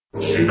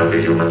See that the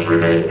humans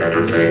remain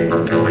entertained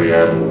until the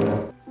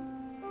end.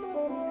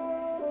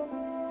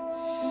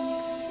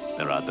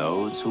 There are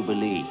those who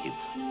believe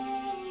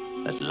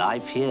that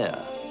life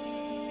here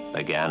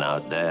began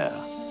out there,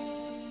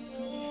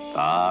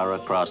 far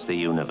across the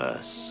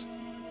universe,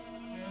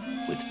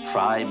 with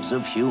tribes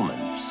of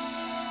humans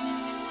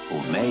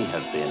who may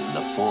have been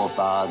the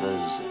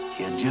forefathers of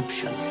the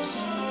Egyptians,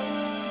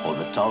 or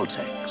the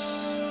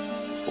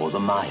Toltecs, or the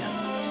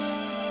Mayans,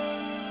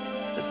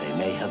 that they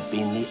may have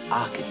been the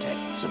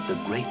architects of the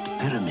Great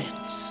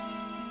Pyramids,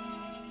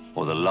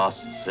 or the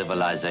lost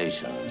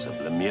civilizations of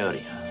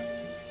Lemuria,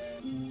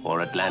 or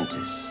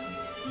Atlantis.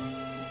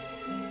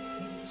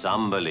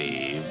 Some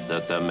believe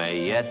that there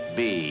may yet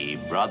be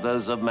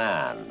brothers of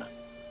man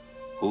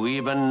who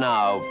even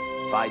now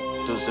fight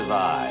to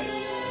survive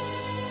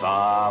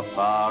far,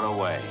 far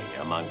away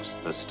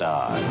amongst the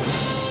stars.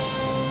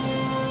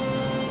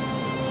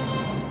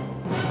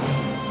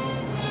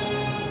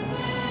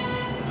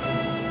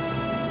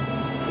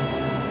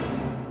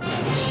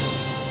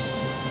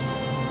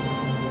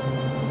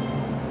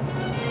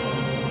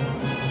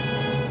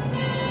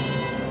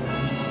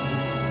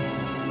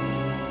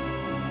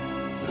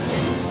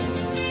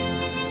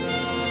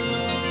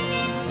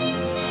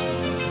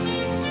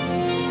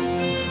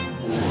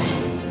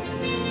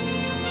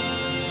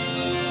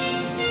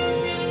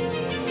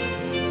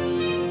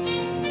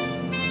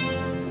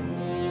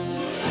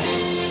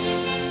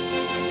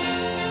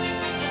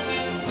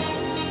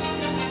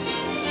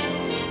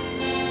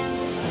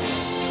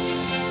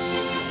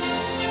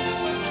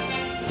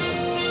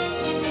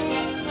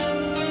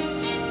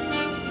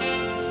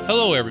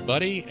 Hello,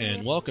 everybody,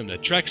 and welcome to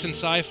Treks and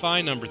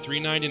Sci-Fi number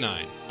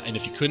 399. And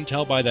if you couldn't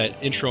tell by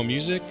that intro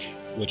music,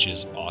 which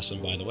is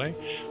awesome, by the way,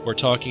 we're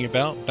talking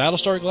about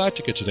Battlestar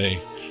Galactica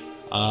today.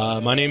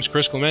 My name's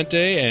Chris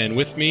Clemente, and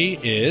with me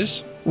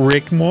is...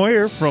 Rick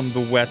Moyer from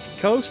the West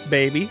Coast,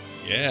 baby.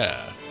 Yeah,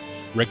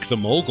 Rick the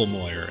Mogul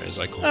Moyer, as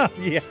I call him.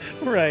 Oh, yeah,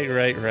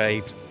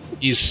 right.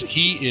 He's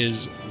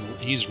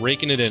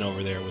raking it in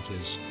over there with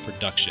his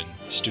production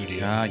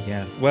studio. Ah,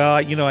 yes. Well,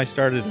 I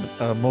started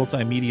a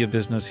multimedia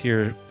business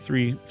here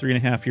three and a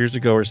half years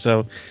ago or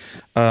so.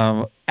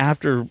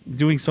 After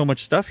doing so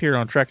much stuff here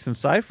on Treks and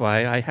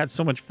Sci-Fi, I had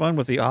so much fun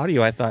with the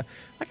audio. I thought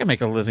I can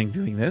make a living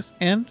doing this,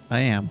 and I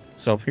am.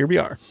 So here we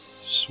are.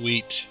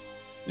 Sweet.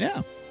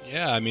 Yeah.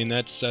 Yeah, I mean,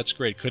 that's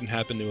great. Couldn't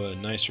happen to a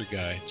nicer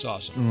guy. It's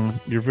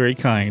awesome. You're very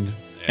kind.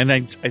 Yeah. And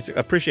I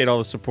appreciate all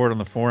the support on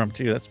the forum,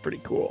 too. That's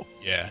pretty cool.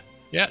 Yeah,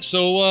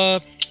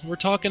 so we're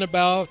talking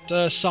about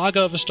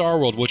Saga of a Star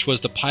World, which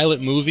was the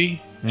pilot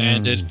movie,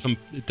 and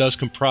it does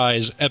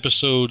comprise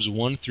episodes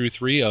 1 through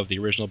 3 of the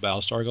original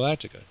Battlestar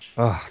Galactica.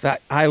 Oh,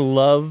 I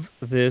love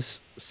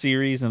this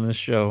series and this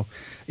show.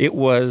 It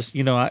was,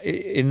 it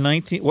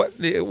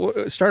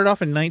started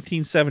off in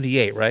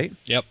 1978, right?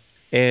 Yep.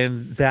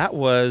 And I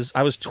was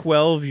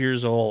 12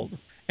 years old,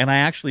 and I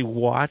actually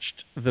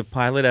watched the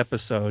pilot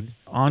episode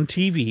on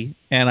TV,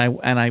 and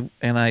I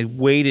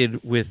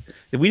waited we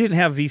didn't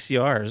have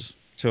VCRs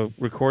to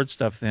record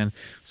stuff then,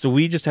 so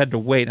we just had to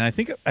wait.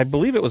 And I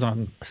believe it was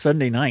on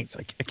Sunday nights.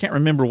 I can't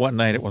remember what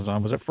night it was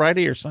on. Was it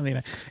Friday or Sunday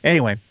night?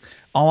 Anyway,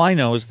 all I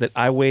know is that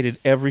I waited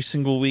every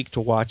single week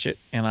to watch it,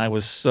 and I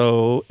was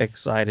so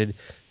excited.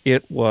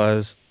 It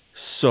was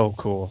so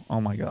cool. Oh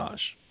my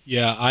gosh.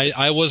 Yeah,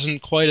 I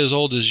wasn't quite as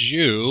old as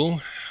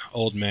you,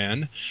 old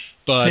man,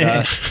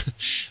 but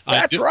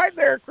That's right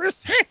there,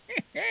 Chris.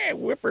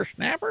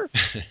 Whippersnapper.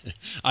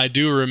 I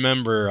do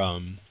remember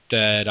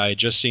that I had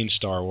just seen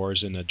Star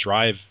Wars in a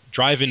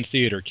drive-in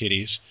theater,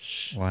 kiddies.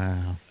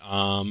 Wow.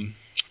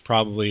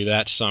 Probably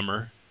that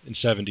summer in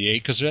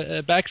 '78, because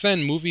back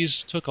then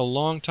movies took a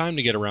long time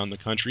to get around the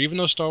country. Even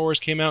though Star Wars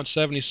came out in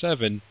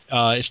 '77,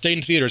 it stayed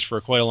in theaters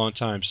for quite a long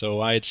time. So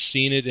I had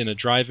seen it in a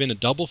drive-in, a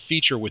double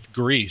feature with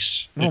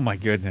Grease. Oh my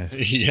goodness.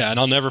 Yeah, and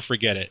I'll never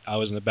forget it. I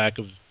was in the back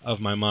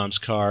of my mom's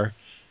car.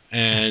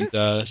 And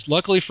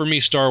luckily for me,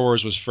 Star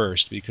Wars was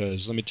first,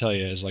 because let me tell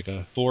you, as like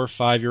a 4 or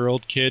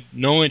 5-year-old kid,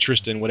 no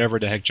interest in whatever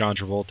the heck John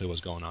Travolta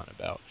was going on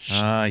about.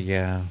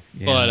 Yeah.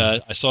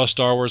 But I saw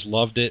Star Wars,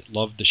 loved it,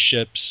 loved the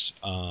ships,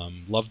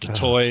 loved the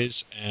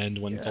toys, and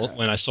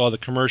when I saw the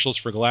commercials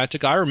for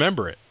Galactica, I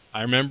remember it.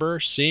 I remember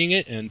seeing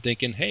it and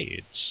thinking, hey,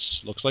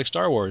 it looks like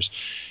Star Wars.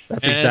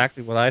 That's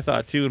exactly what I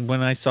thought too. And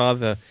when I saw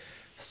the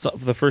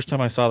first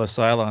time I saw the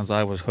Cylons,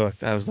 I was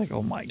hooked. I was like,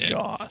 oh my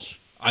gosh.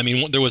 I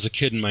mean, there was a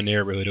kid in my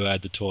neighborhood who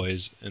had the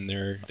toys, and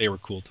they were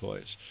cool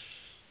toys.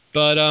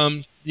 But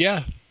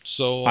yeah.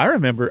 So I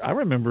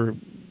remember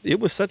it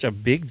was such a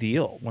big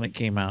deal when it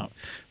came out.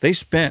 They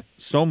spent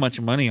so much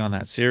money on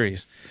that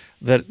series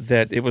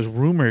that it was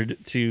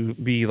rumored to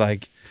be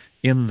like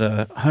in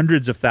the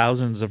hundreds of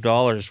thousands of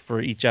dollars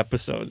for each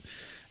episode.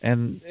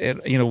 And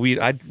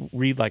I'd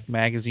read like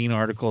magazine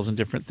articles and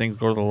different things,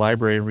 go to the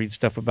library and read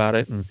stuff about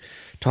it and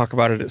talk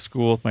about it at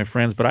school with my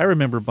friends. But I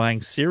remember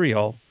buying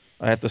cereal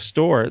at the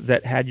store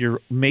that had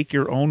make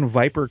your own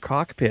Viper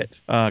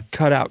cockpit,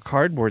 cut out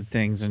cardboard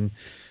things, and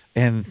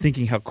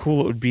thinking how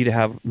cool it would be to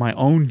have my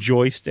own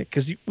joystick,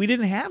 because we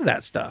didn't have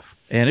that stuff.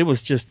 And it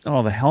was just,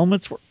 the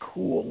helmets were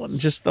cool, and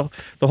just the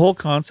whole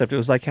concept. It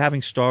was like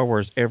having Star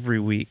Wars every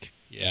week.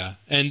 Yeah,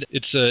 and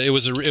it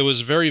was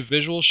a very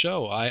visual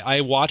show. I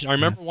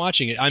remember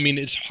watching it. I mean,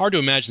 it's hard to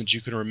imagine that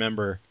you can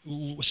remember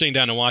sitting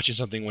down and watching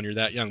something when you're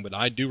that young, but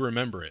I do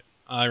remember it.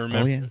 I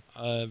remember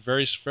it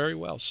very, very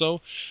well.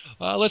 So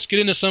let's get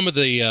into some of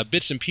the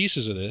bits and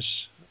pieces of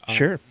this.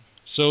 Sure.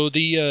 So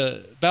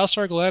the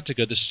Battlestar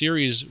Galactica, the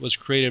series, was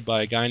created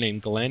by a guy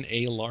named Glenn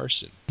A.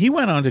 Larson. He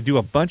went on to do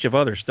a bunch of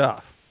other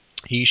stuff.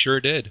 He sure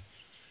did.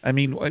 I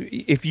mean,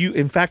 if you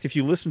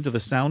listen to the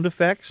sound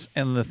effects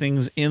and the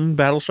things in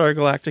Battlestar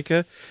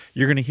Galactica,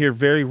 you're going to hear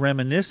very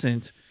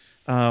reminiscent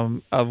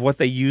of what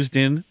they used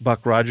in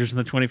Buck Rogers in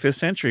the 25th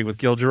Century with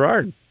Gil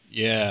Gerard.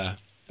 Yeah.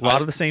 A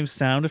lot of the same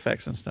sound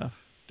effects and stuff.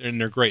 And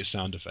they're great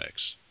sound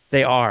effects.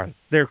 They are.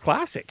 They're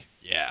classic.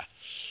 Yeah.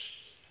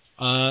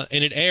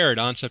 And it aired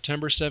on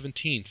September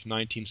 17th,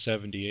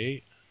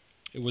 1978.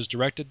 It was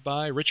directed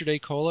by Richard A.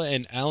 Cola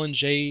and Alan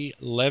J.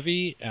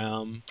 Levy.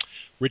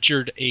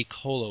 Richard A.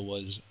 Cola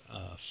was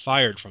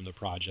fired from the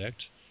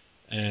project,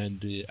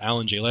 and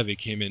Alan J. Levy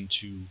came in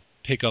to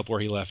pick up where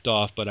he left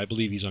off, but I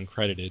believe he's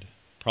uncredited.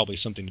 Probably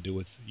something to do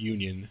with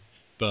union.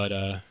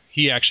 But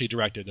he actually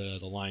directed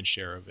the lion's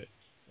share of it.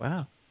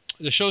 Wow.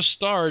 The show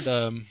starred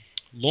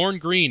Lorne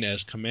Greene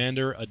as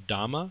Commander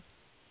Adama.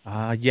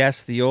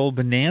 Yes, the old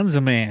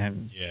Bonanza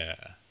Man. Yeah.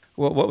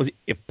 What was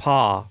it?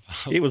 Pa.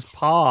 It was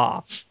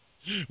Pa.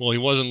 Well, he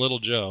wasn't Little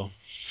Joe.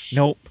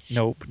 Nope.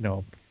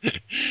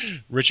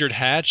 Richard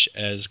Hatch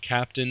as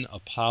Captain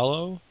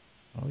Apollo.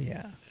 Oh,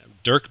 yeah.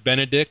 Dirk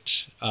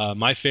Benedict,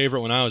 my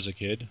favorite when I was a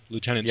kid,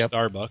 Lieutenant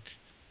Starbuck.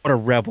 What a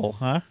rebel,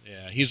 huh?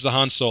 Yeah, he's the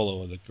Han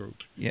Solo of the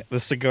group. Yeah, the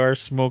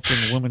cigar-smoking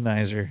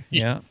womanizer.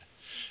 Yeah.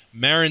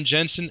 Maren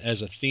Jensen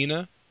as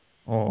Athena.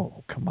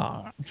 Oh, come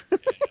on.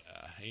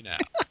 Hey now.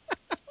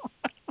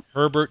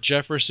 Herbert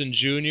Jefferson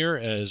Jr.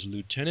 as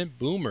Lieutenant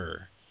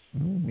Boomer.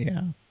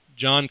 Yeah.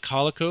 John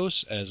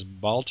Colicos as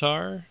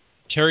Baltar.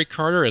 Terry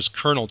Carter as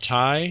Colonel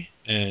Ty.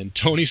 And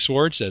Tony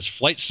Swartz as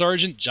Flight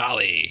Sergeant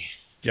Jolly.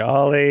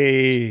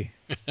 Jolly.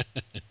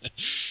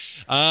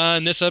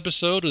 In this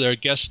episode, their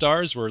guest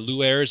stars were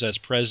Lou Ayres as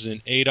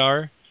President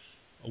Adar.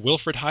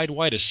 Wilfred Hyde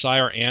White as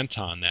Sire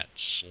Anton, that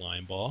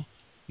slimeball.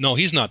 No,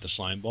 he's not the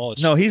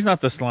slimeball. No, he's not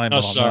the slimeball.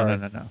 Oh, sorry.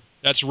 No.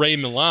 That's Ray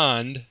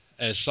Milland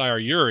as Sire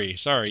Yuri.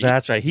 Sorry.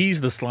 That's right.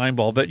 He's the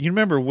slimeball. But you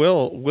remember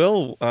Will,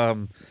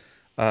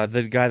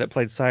 the guy that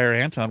played Sire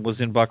Anton, was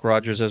in Buck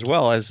Rogers as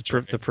well as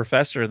the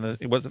professor in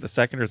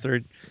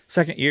the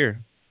second year.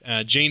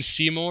 Jane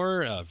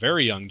Seymour,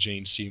 very young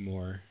Jane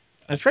Seymour.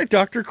 That's right,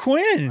 Dr.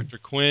 Quinn. Dr.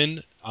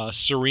 Quinn,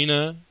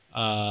 Serena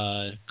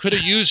could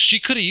have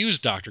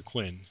used Dr.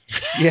 Quinn.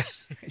 Yeah,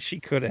 she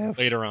could have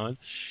later on,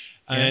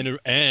 yeah.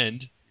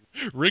 and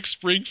Rick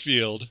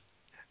Springfield.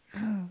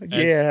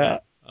 Yeah,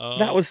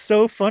 that was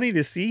so funny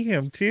to see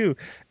him too.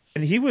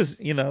 And he was,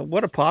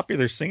 what a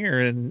popular singer,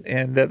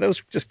 and that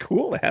was just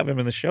cool to have him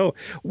in the show.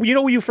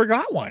 You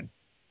forgot one.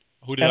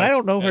 I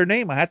don't know her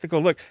name. I had to go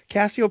look.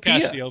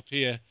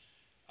 Cassiopeia.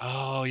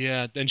 Oh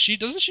yeah, and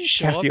doesn't she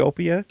show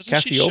Cassiopeia? up?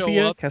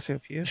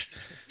 Cassiopeia.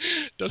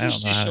 Doesn't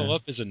she show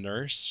up as a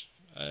nurse?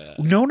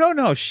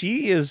 No.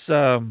 She is.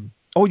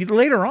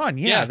 Later on,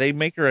 they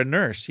make her a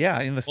nurse. Yeah,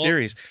 in the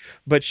series,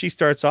 but she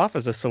starts off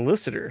as a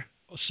solicitor.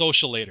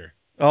 Socialator.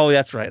 Oh,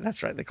 that's right.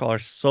 They call her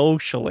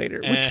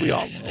socialator, which we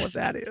all know what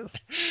that is.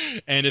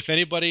 And if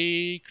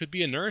anybody could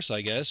be a nurse,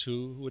 I guess,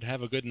 who would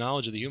have a good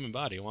knowledge of the human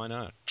body, why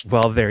not?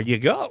 Well, there you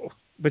go.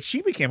 But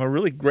she became a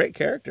really great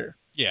character.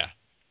 Yeah.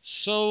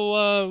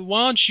 So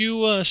why don't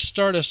you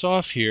start us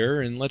off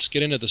here, and let's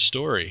get into the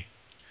story.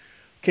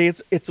 Okay,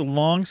 it's a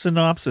long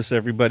synopsis,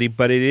 everybody,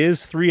 but it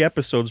is 3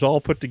 episodes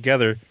all put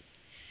together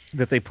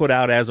that they put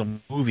out as a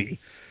movie.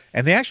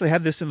 And they actually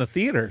had this in the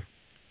theater.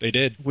 They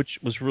did. Which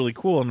was really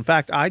cool. And in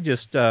fact, I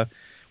just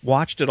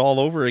watched it all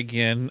over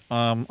again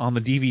on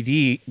the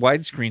DVD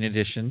widescreen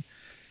edition.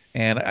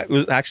 And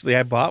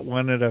I bought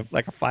one at a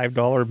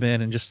 $5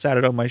 bin and just sat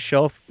it on my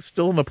shelf,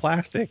 still in the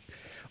plastic.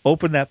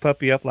 Opened that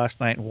puppy up last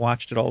night and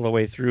watched it all the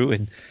way through,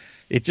 and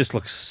it just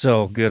looks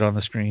so good on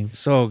the screen.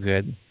 So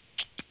good.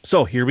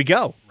 So here we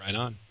go. Right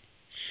on.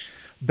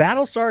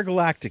 Battlestar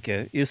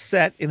Galactica is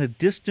set in a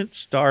distant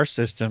star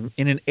system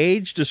in an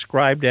age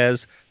described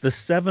as the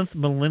 7th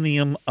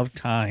millennium of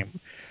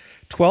time.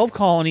 12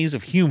 colonies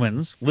of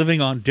humans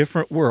living on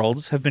different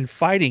worlds have been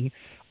fighting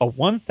a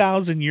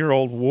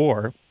 1,000-year-old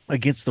war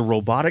against the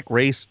robotic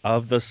race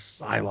of the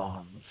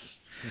Cylons,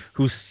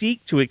 who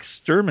seek to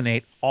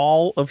exterminate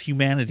all of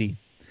humanity.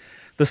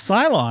 The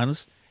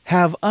Cylons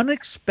have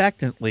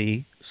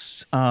unexpectedly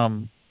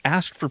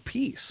asked for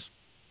peace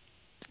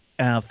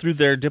through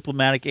their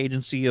diplomatic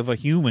agency of a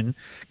human,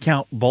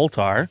 Count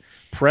Baltar.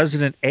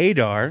 President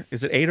Adar,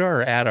 is it Adar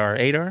or Adar?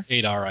 Adar?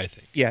 Adar, I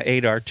think. Yeah,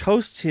 Adar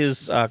toasts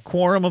his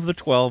quorum of the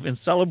 12 in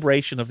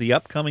celebration of the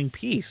upcoming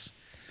peace.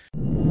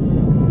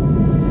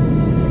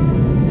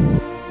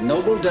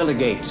 Noble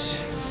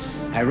delegates,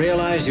 I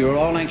realize you are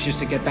all anxious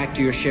to get back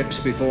to your ships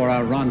before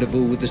our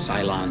rendezvous with the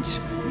Cylons,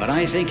 but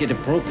I think it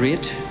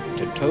appropriate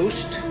to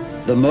toast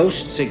The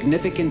most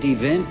significant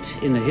event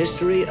in the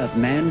history of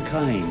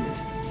mankind.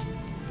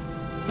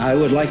 I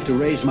would like to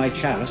raise my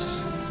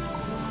chalice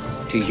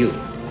to you.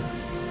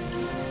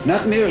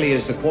 Not merely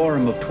as the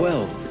quorum of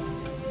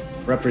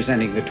 12,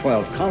 representing the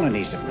 12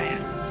 colonies of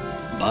man,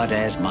 but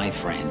as my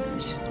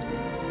friends,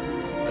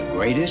 the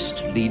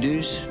greatest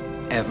leaders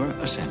ever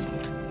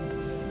assembled.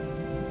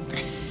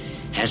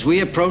 As we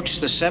approach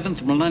the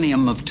 7th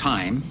millennium of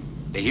time,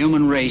 the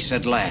human race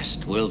at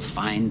last will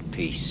find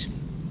peace.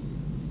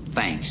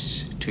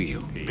 Thanks to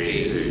you.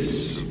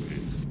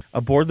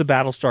 Aboard the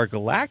Battlestar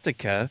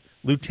Galactica,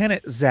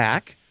 Lieutenant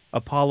Zack,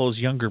 Apollo's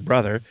younger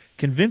brother,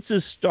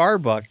 convinces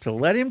Starbuck to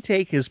let him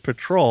take his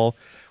patrol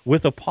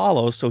with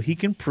Apollo so he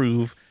can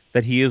prove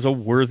that he is a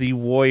worthy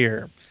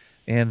warrior.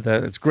 And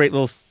it's a great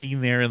little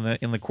scene there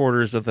in the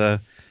quarters of the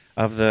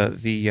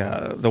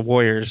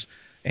warriors.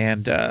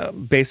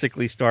 And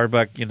basically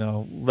Starbuck,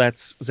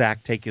 lets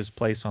Zack take his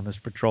place on this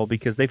patrol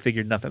because they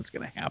figured nothing's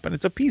going to happen.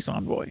 It's a peace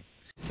envoy.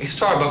 Hey,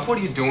 Starbuck, what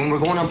are you doing? We're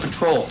going on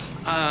patrol.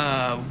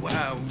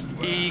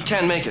 He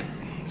can't make it.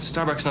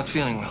 Starbuck's not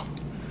feeling well.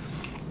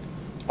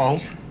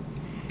 Oh?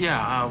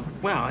 Yeah,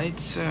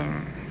 it's,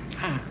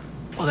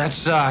 Well,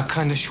 that's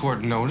kind of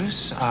short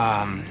notice.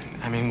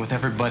 I mean, with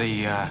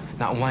everybody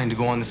not wanting to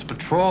go on this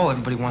patrol,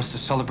 everybody wants to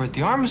celebrate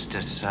the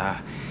armistice.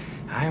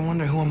 I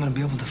wonder who I'm going to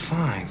be able to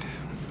find.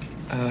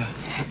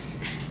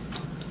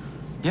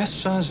 Yes,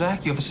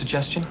 Zach, you have a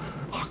suggestion?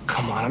 Oh,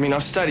 come on. I mean,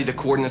 I've studied the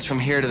coordinates from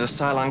here to the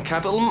Cylon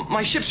capital.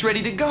 My ship's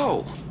ready to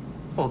go.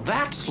 Well,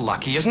 that's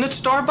lucky, isn't it,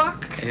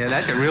 Starbuck? yeah,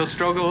 that's a real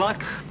stroke of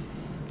luck.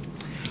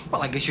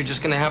 Well, I guess you're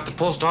just going to have to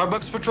pull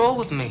Starbuck's patrol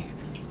with me.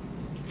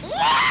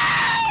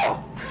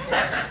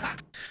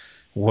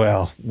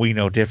 Well, we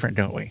know different,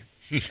 don't we?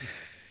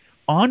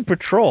 On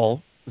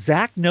patrol,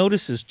 Zack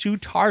notices 2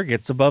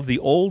 targets above the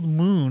old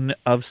moon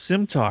of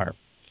Simtar.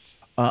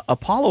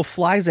 Apollo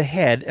flies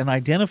ahead and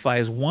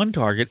identifies one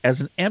target as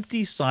an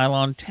empty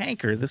Cylon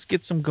tanker. This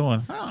gets him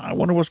going, I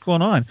wonder what's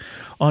going on.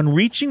 On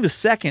reaching the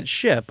second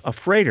ship, a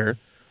freighter,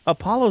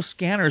 Apollo's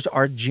scanners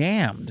are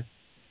jammed.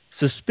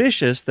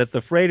 Suspicious that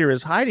the freighter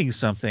is hiding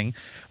something,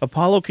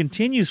 Apollo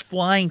continues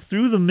flying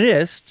through the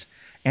mist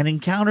and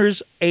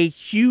encounters a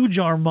huge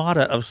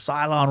armada of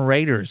Cylon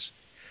raiders.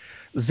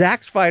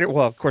 Zack's fighter,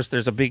 well, of course,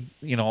 there's a big,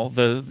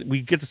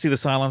 we get to see the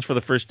Cylons for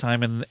the first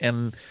time,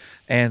 and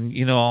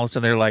all of a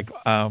sudden they're like,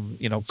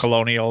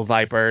 colonial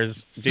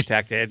vipers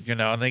detected,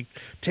 and they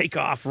take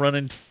off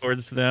running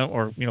towards them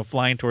or,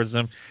 flying towards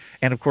them.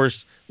 And of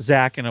course,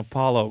 Zack and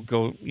Apollo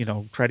go,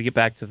 try to get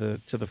back to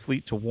the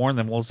fleet to warn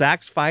them. Well,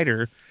 Zack's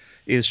fighter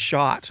is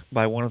shot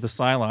by one of the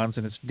Cylons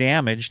and it's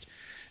damaged.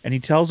 And he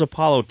tells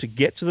Apollo to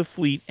get to the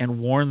fleet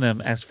and warn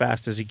them as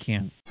fast as he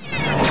can.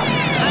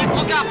 Zack,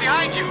 look out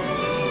behind you!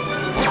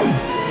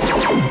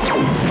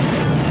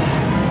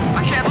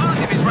 I can't lose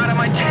him. He's right on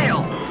my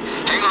tail.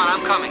 Hang on,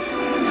 I'm coming.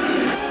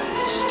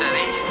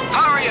 Steady.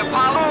 Hurry,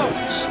 Apollo!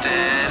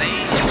 Steady.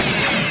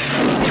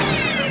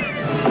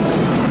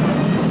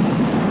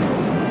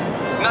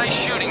 Nice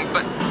shooting,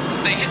 but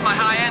they hit my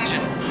high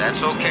engine.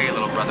 That's okay,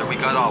 little brother. We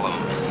got all of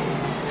them.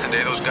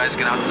 Today those guys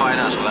can outfight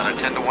us without a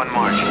 10-to-1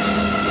 margin.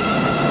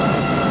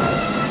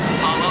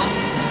 Apollo,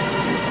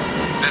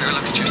 better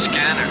look at your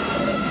scanner.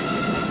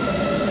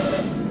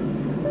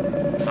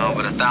 Oh,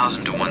 but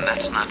 1,000-to-1,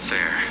 that's not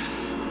fair.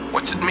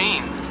 What's it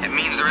mean? It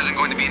means there isn't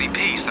going to be any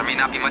peace. There may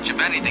not be much of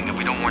anything if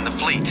we don't warn the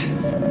fleet. Do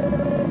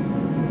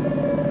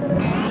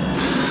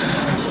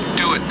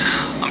it.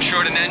 I'm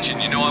short an engine.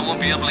 You know I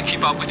won't be able to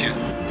keep up with you.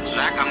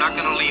 Zack, I'm not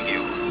going to leave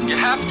you. You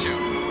have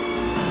to.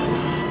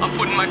 I'm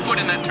putting my foot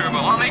in that turbo.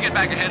 I'll make it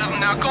back ahead of them.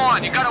 Now go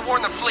on. You gotta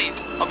warn the fleet.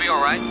 I'll be all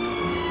right.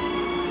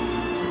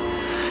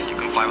 You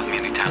can fly with me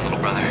anytime, little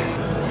brother.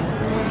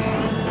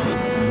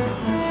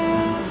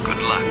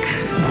 Good luck.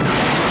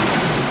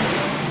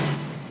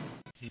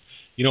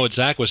 You know what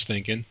Zack was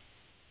thinking?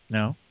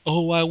 No.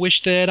 Oh, I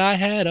wish that I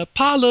had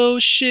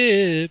Apollo's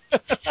ship.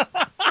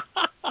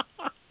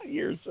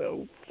 You're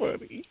so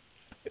funny.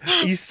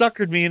 You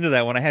suckered me into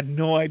that one. I had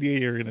no idea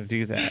you were going to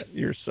do that.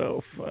 You're so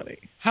funny.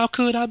 How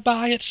could I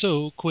buy it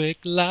so quick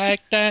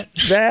like that?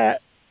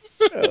 That.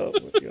 Oh,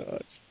 my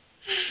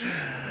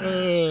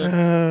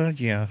gosh.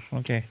 Yeah,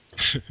 okay.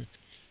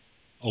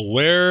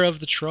 Aware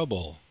of the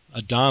trouble,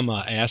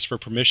 Adama asked for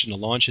permission to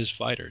launch his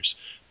fighters,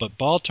 but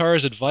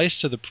Baltar's advice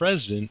to the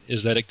president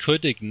is that it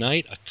could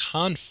ignite a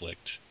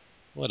conflict.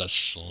 What a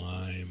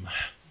slime.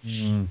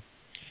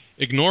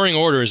 Ignoring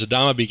orders,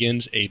 Adama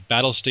begins a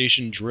battle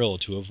station drill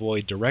to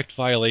avoid direct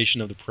violation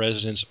of the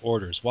president's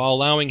orders, while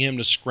allowing him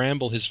to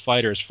scramble his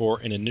fighters for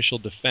an initial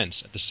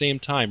defense, at the same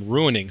time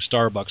ruining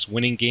Starbuck's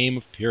winning game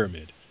of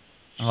Pyramid.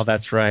 Oh,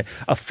 that's right.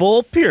 A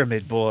full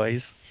pyramid,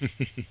 boys.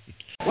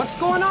 What's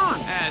going on?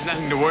 There's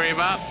nothing to worry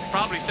about.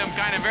 Probably some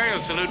kind of aerial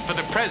salute for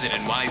the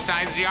president while he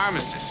signs the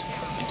armistice.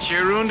 It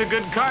sure ruined a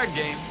good card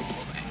game.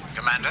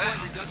 Commander?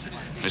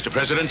 Mr.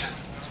 President,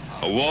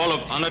 a wall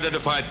of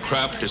unidentified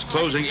craft is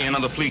closing in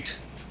on the fleet.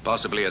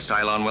 Possibly a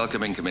Cylon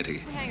welcoming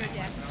committee.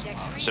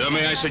 So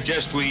may I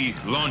suggest we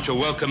launch a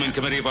welcoming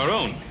committee of our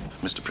own?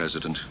 Mr.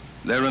 President,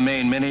 There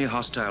remain many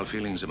hostile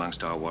feelings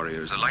amongst our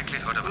warriors. The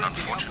likelihood of an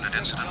unfortunate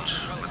incident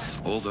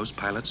with all those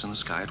pilots in the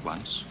sky at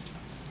once.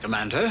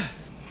 Commander?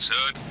 Sir,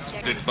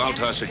 did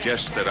Baltar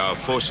suggest that our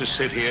forces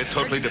sit here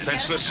totally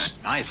defenseless?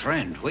 My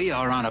friend, we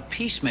are on a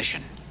peace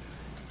mission.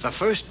 The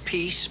first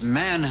peace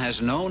man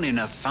has known in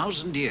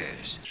 1,000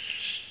 years.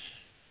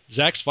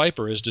 Zack's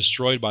Viper is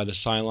destroyed by the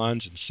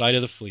Cylons in sight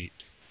of the fleet.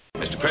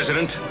 Mr.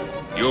 President,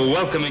 your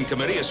welcoming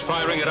committee is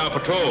firing at our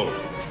patrol.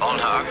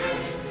 Baltar.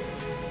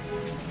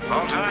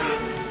 Baltar?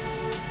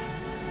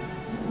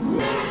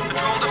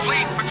 Patrol the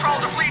fleet! Patrol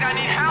the fleet! I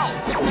need help!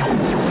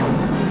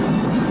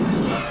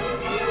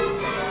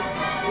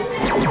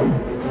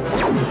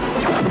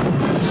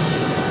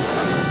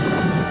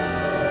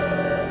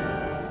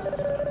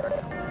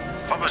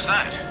 What was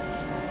that?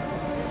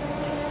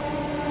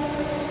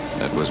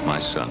 That was my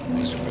son,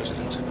 Mr.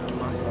 President.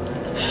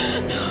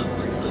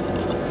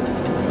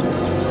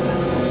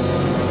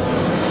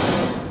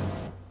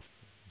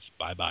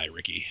 Bye-bye,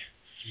 Ricky.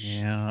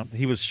 Yeah,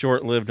 he was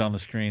short-lived on the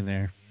screen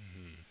there.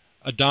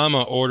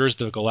 Adama orders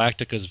the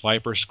Galactica's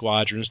Viper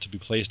squadrons to be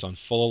placed on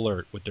full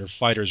alert with their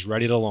fighters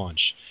ready to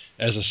launch.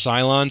 As the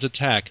Cylons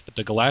attack,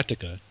 the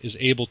Galactica is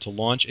able to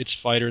launch its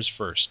fighters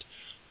first,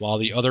 while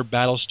the other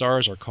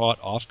Battlestars are caught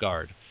off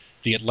guard.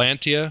 The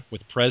Atlantia,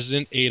 with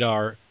President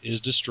Adar, is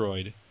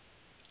destroyed,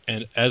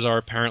 and as are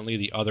apparently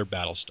the other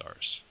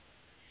Battlestars.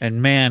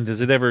 And man,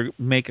 does it ever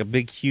make a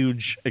big,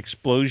 huge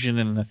explosion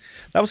in the...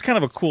 That was kind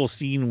of a cool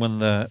scene when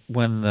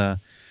the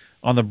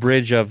on the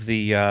bridge of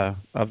the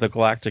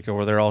Galactica,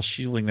 where they're all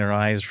shielding their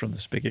eyes from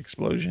this big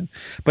explosion.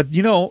 But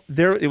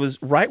it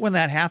was right when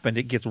that happened,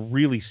 it gets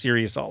really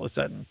serious all of a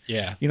sudden.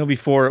 Yeah.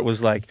 Before it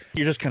was like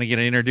you're just kind of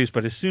getting introduced,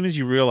 but as soon as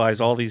you realize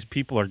all these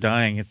people are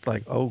dying, it's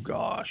like, oh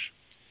gosh.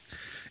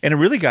 And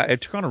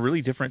it took on a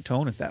really different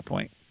tone at that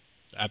point.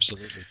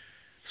 Absolutely.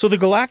 So the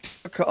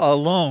Galactica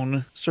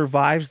alone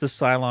survives the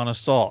Cylon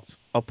assaults.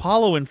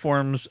 Apollo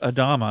informs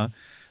Adama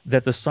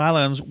that the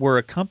Cylons were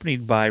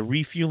accompanied by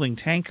refueling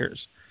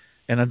tankers,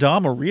 and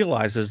Adama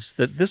realizes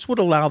that this would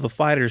allow the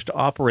fighters to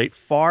operate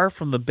far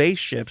from the base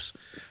ships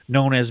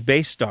known as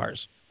base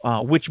stars,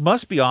 which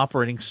must be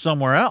operating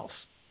somewhere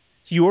else.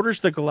 He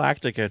orders the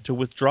Galactica to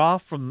withdraw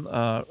from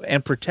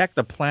and protect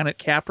the planet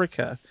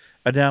Caprica,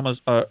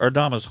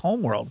 Adama's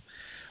homeworld,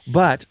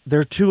 but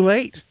they're too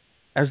late,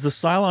 as the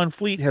Cylon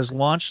fleet has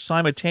launched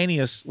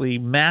simultaneously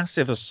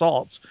massive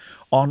assaults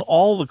on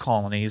all the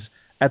colonies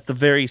at the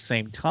very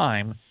same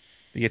time.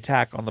 The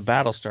attack on the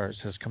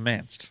Battlestars has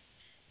commenced.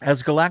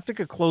 As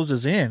Galactica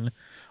closes in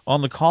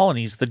on the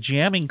colonies, the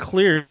jamming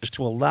clears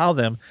to allow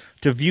them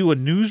to view a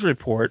news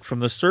report from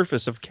the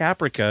surface of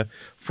Caprica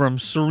from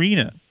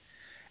Serena.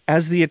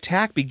 As the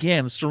attack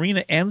begins,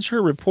 Serena ends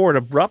her report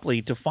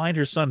abruptly to find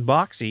her son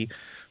Boxey,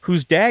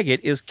 whose Daggett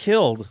is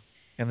killed.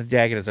 And the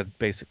Daggett is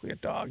basically a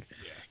dog.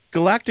 Yeah.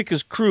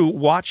 Galactica's crew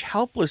watch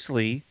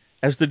helplessly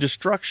as the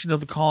destruction of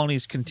the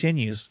colonies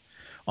continues.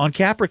 On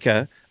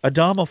Caprica,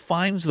 Adama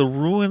finds the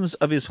ruins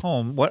of his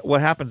home.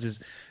 What happens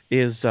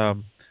is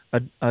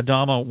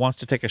Adama wants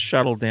to take a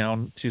shuttle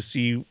down to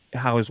see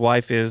how his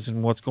wife is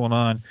and what's going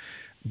on.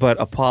 But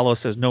Apollo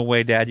says, no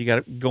way, Dad, you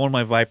got to go in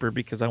my Viper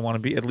because I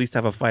want to at least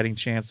have a fighting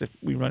chance if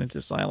we run into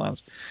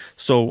Cylons.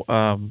 So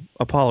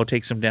Apollo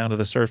takes him down to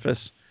the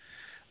surface.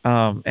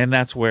 And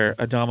that's where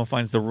Adama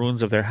finds the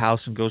ruins of their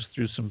house and goes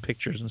through some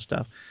pictures and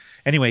stuff.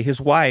 Anyway,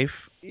 his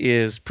wife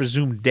is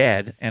presumed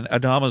dead, and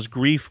Adama's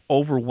grief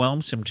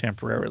overwhelms him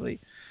temporarily.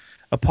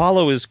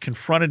 Apollo is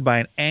confronted by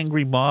an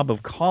angry mob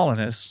of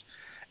colonists,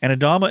 and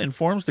Adama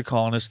informs the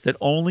colonists that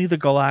only the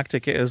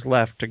Galactica is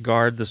left to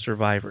guard the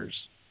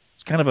survivors.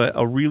 It's kind of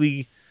a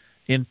really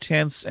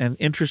intense and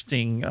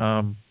interesting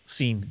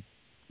scene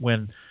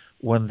when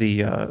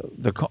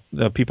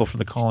the people from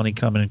the colony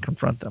come in and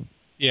confront them.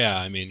 Yeah,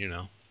 I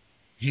mean,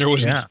 there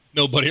was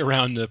nobody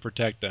around to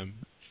protect them.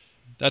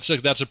 That's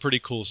a pretty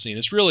cool scene.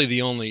 It's really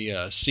the only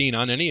scene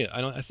on any.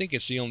 I think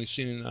it's the only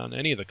scene on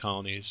any of the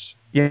colonies.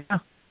 Yeah,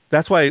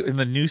 that's why in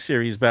the new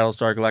series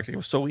Battlestar Galactica, it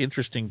was so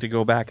interesting to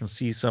go back and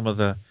see some of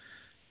the,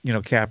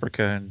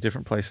 Caprica and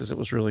different places. It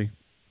was really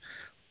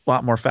a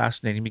lot more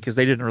fascinating because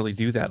they didn't really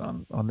do that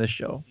on this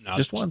show. No,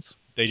 just once.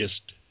 They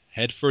just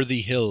head for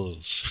the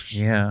hills.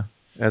 Yeah,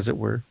 as it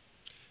were.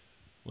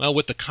 Well,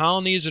 with the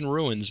colonies in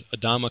ruins,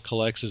 Adama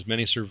collects as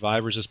many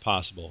survivors as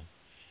possible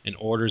and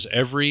orders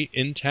every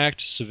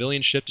intact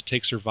civilian ship to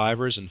take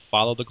survivors and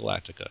follow the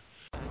Galactica.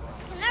 Can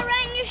I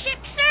ride in your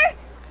ship, sir?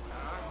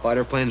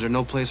 Fighter planes are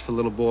no place for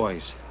little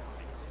boys.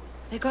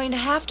 They're going to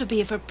have to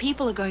be if our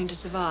people are going to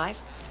survive.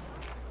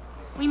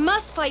 We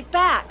must fight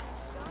back.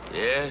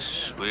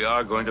 Yes, we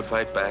are going to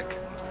fight back,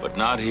 but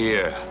not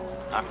here.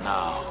 Not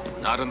now.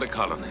 Not in the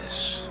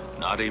colonies.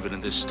 Not even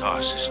in this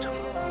star system.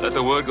 Let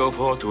the word go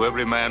forth to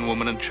every man,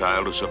 woman, and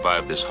child who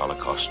survived this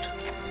Holocaust.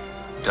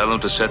 Tell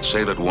them to set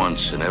sail at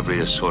once in every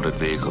assorted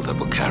vehicle that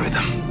will carry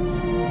them.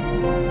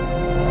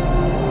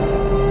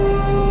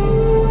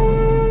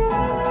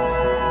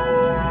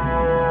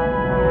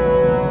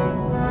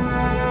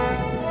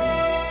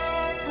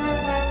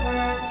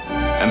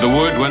 And the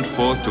word went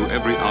forth to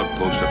every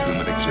outpost of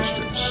human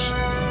existence.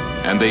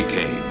 And they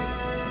came.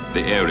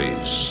 The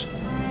Aries,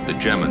 the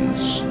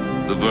Gemins,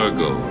 the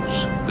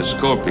Virgos, the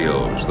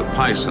Scorpios, the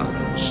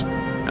Pisons,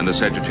 and the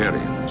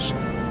Sagittarians.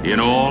 In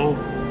all,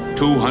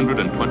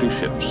 220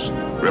 ships,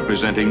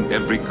 representing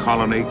every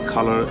colony,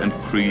 color, and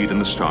creed in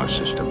the star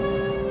system.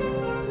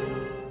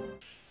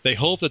 They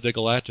hope that the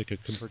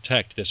Galactica can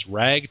protect this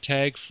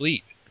ragtag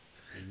fleet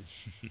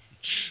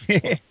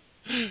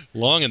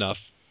long enough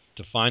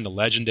to find the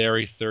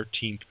legendary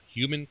 13th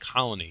human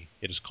colony.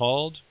 It is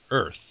called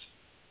Earth.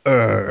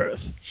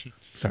 Earth.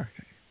 Sorry.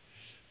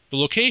 The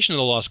location of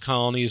the lost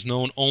colony is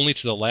known only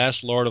to the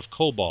last Lord of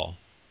Kobol,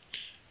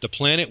 the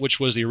planet which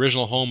was the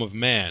original home of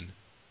man,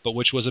 but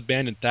which was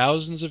abandoned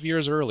thousands of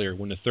years earlier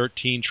when the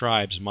 13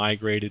 tribes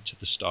migrated to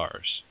the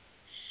stars.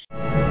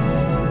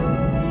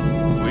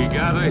 We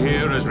gather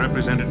here as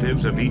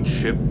representatives of each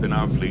ship in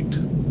our fleet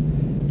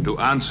to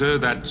answer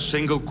that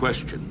single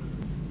question: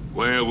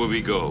 where will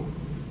we go?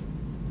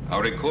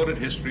 Our recorded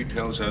history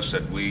tells us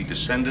that we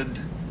descended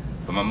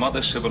from a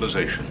mother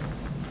civilization,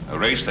 a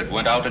race that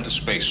went out into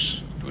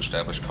space to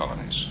establish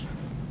colonies.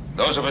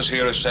 Those of us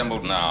here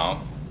assembled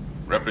now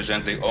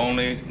represent the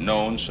only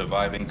known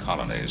surviving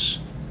colonies,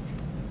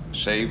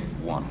 save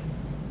one.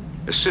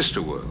 A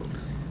sister world,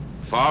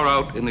 far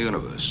out in the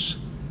universe,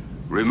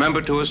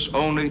 remembered to us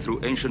only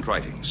through ancient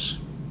writings.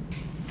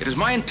 It is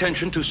my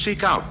intention to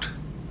seek out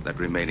that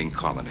remaining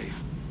colony,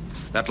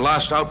 that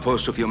last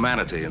outpost of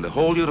humanity in the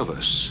whole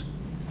universe.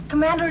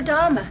 Commander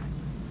Adama,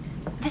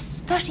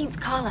 this 13th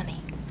colony,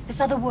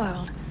 this other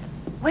world,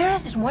 where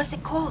is it and what is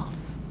it called?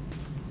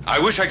 I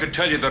wish I could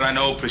tell you that I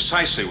know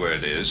precisely where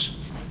it is,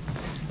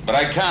 but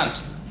I can't.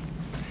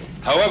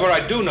 However,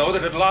 I do know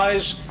that it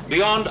lies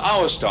beyond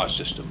our star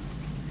system,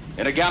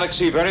 in a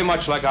galaxy very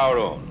much like our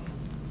own,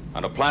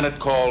 on a planet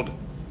called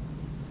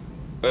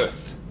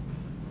Earth.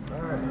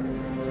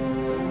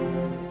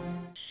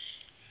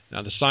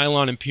 Now, the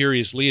Cylon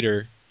Imperious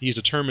leader, he is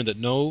determined that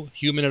no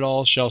human at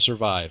all shall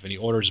survive, and he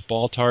orders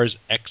Baltar's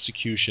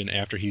execution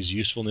after his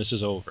usefulness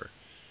is over.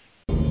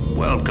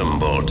 Welcome,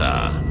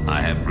 Baltar.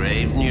 I have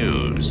grave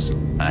news.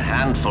 A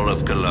handful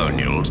of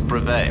colonials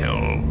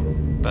prevail,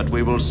 but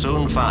we will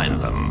soon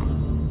find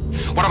them.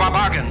 What of our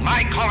bargain?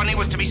 My colony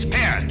was to be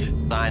spared.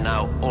 I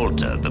now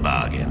alter the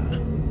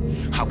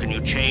bargain. How can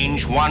you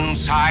change one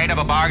side of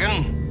a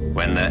bargain?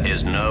 When there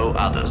is no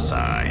other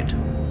side.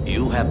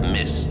 You have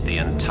missed the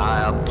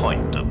entire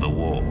point of the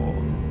war.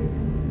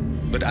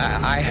 But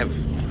I have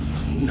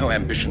no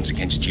ambitions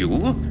against you.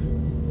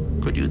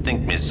 Could you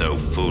think me so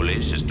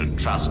foolish as to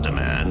trust a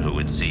man who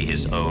would see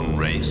his own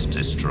race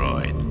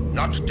destroyed?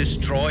 Not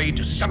destroyed,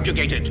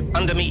 subjugated,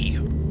 under me.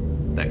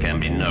 There can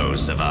be no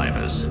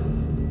survivors.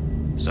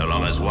 So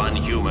long as one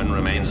human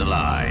remains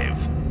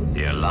alive,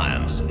 the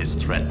Alliance is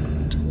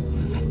threatened.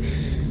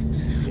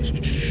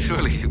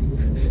 Surely you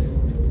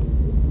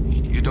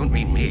don't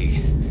mean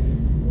me.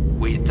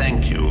 We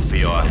thank you for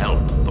your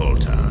help,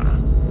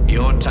 Baltar.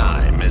 Your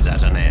time is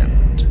at an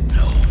end.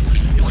 No,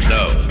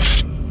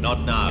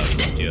 not now,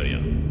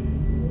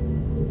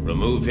 Centurion.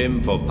 Remove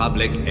him for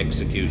public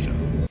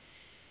execution.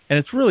 And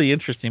it's really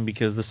interesting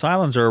because the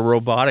Cylons are a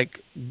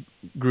robotic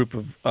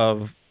group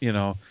of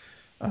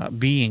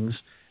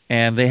beings,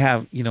 and they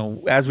have,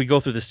 as we go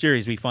through the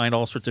series, we find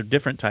all sorts of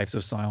different types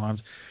of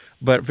Cylons.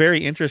 But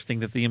very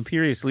interesting that the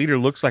Imperious leader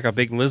looks like a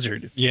big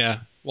lizard. Yeah.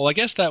 Well, I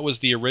guess that was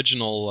the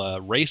original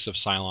race of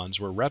Cylons,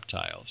 were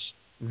reptiles.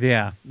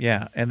 Yeah.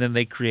 And then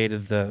they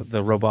created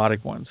the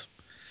robotic ones.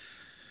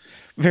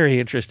 Very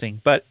interesting.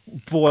 But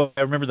boy,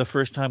 I remember the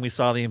first time we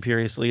saw the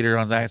Imperious leader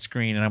on that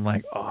screen, and I'm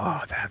like,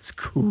 oh, that's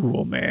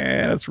cool,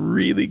 man. That's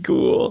really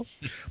cool.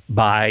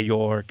 By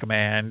your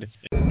command.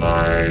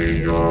 By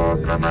your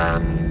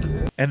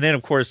command. And then,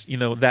 of course,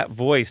 that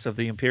voice of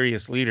the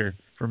Imperious leader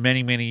for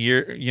many, many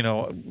years,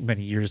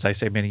 many years, I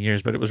say many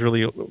years, but it was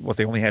really what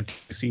they only had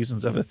 2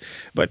 seasons of it.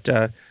 But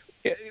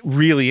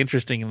really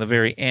interesting in the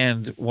very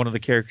end, one of the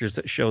characters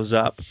that shows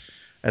up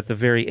at the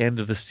very end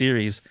of the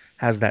series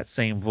has that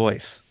same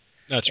voice.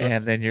 That's right.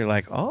 And then you're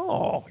like,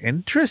 oh,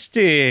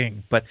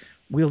 interesting. But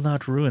we'll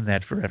not ruin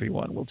that for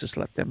everyone. We'll just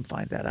let them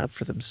find that out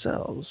for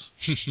themselves.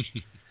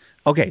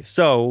 Okay,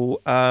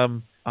 so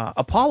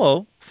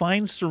Apollo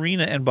finds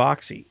Serena and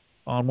Boxy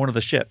on one of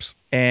the ships.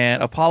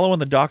 And Apollo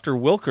and the Dr.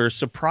 Wilker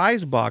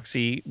surprise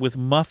Boxy with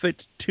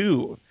Muffet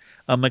 2,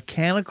 a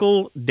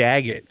mechanical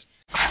Daggett.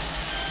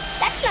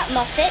 That's not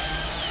Muffet.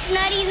 It's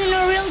not even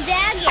a real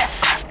Daggett.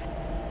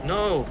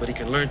 No, but he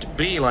can learn to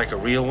be like a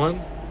real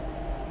one.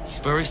 He's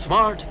very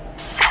smart.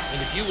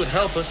 And if you would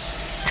help us,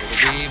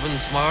 it'll be even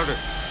smarter.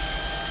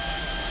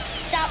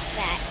 Stop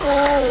that.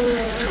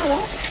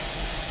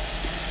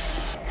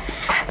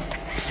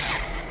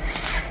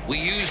 We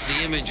used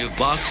the image of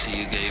Boxy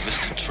you gave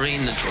us to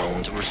train the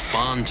drone to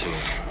respond to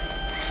it.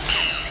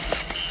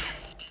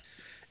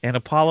 And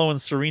Apollo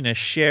and Serena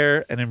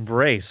share an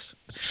embrace.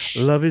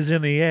 Love is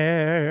in the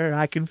air.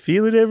 I can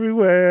feel it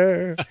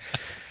everywhere.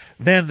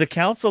 Then the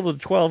Council of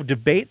the 12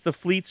 debate the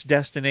fleet's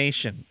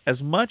destination.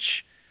 As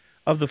much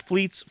of the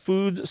fleet's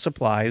food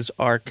supplies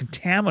are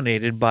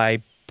contaminated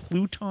by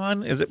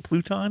Pluton. Is it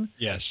Pluton?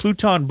 Yes.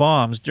 Pluton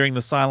bombs during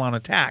the Cylon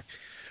attack.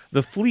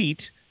 The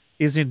fleet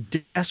is in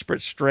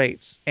desperate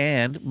straits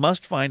and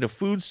must find a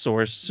food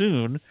source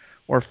soon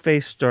or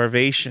face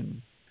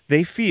starvation.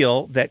 They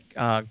feel that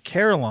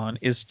Carolon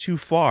is too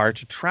far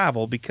to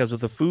travel because of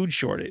the food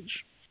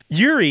shortage.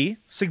 Yuri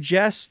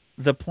suggests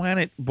the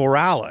planet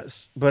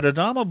Borealis, but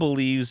Adama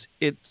believes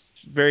it's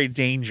very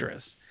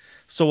dangerous.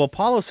 So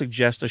Apollo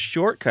suggests a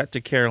shortcut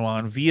to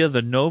Carolon via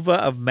the Nova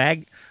of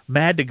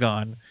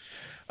Madigan.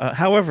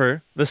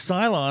 However, the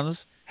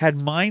Cylons had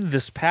mined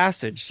this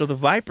passage, so the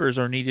Vipers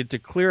are needed to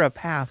clear a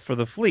path for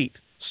the fleet.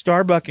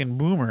 Starbuck and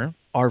Boomer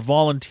are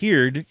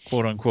volunteered,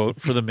 quote unquote,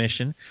 for the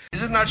mission.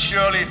 Is it not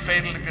surely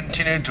fatal to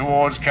continue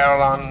towards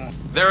Carolon?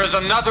 There is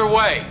another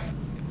way.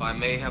 If I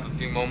may have a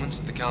few moments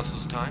at the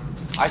Council's time.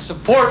 I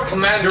support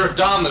Commander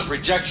Adama's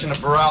rejection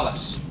of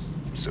Borealis.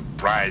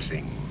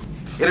 Surprising.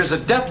 It is a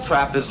death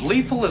trap as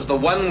lethal as the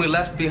one we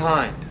left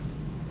behind.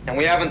 And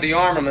we haven't the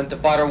armament to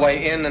fight our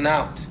way in and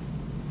out.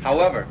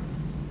 However,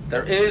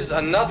 there is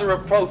another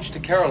approach to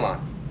Carolon.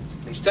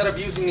 Instead of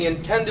using the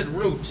intended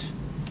route,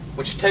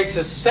 which takes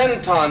us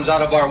centons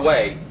out of our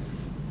way,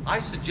 I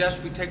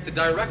suggest we take the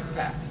direct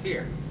path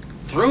here,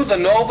 through the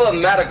Nova of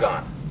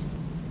Madigan.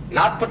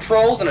 Not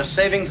patrolled and a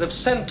savings of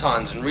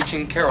centons in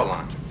reaching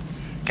Carolon.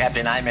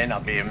 Captain, I may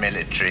not be a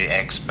military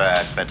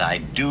expert, but I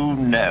do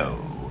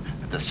know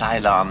that the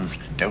Cylons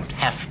don't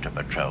have to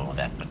patrol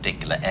that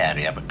particular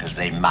area because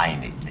they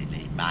mine it. They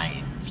lay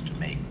mines to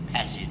make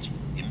passage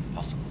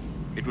impossible.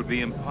 It would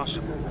be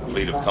impossible for a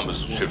fleet of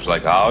cumbersome ships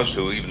like ours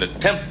to even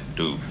attempt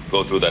to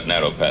go through that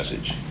narrow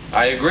passage.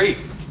 I agree.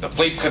 The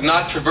fleet could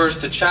not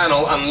traverse the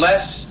channel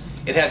unless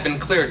it had been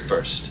cleared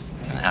first.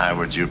 And how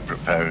would you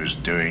propose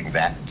doing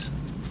that?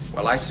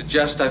 Well, I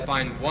suggest I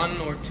find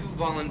 1 or 2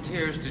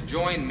 volunteers to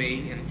join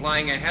me in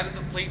flying ahead of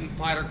the fleet and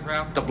fighter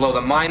craft to blow the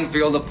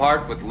minefield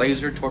apart with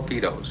laser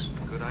torpedoes.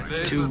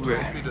 2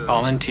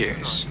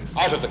 volunteers.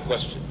 Out of the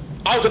question.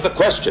 Out of the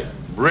question.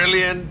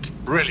 Brilliant,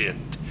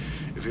 brilliant.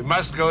 If we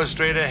must go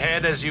straight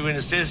ahead as you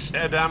insist,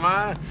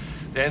 Adama,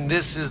 then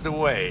this is the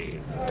way.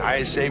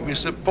 I say we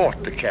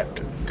support the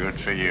captain. Good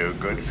for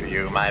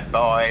you, my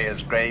boy.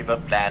 As grave a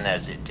plan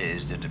as it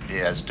is, it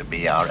appears to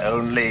be our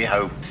only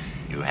hope.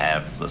 You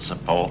have the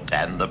support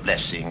and the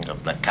blessing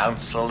of the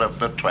Council of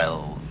the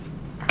 12.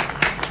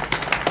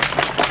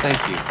 Thank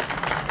you.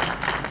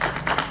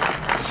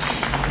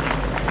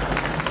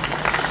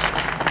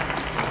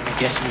 I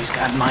guess who's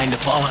got mind to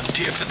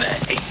volunteer for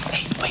that?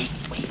 Hey, wait.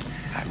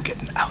 I'm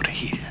getting out of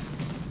here.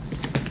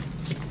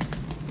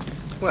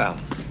 Well,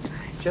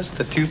 just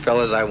the 2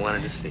 fellas I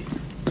wanted to see.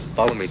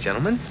 Follow me,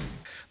 gentlemen.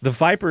 The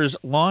Vipers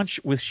launch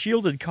with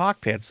shielded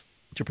cockpits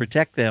to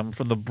protect them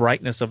from the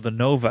brightness of the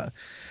Nova.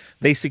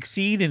 They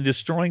succeed in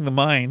destroying the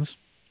mines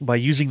by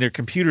using their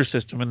computer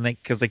system, and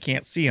because they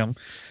can't see them,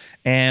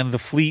 and the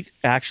fleet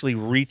actually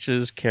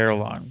reaches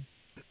Carolon.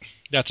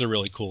 That's a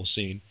really cool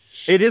scene.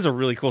 It is a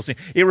really cool scene.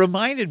 It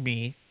reminded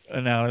me,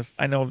 now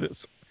I know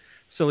it's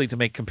silly to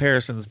make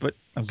comparisons, but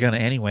I'm gonna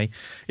anyway.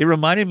 It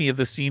reminded me of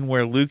the scene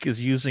where Luke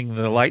is using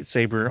the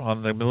lightsaber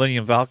on the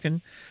Millennium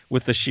Falcon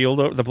with the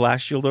shield, the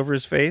blast shield over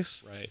his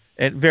face. Right.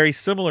 And very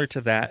similar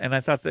to that. And I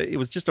thought that it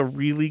was just a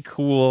really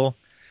cool.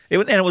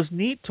 And it was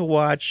neat to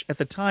watch. At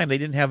the time, they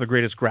didn't have the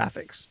greatest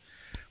graphics,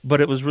 but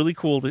it was really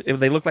cool.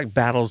 They looked like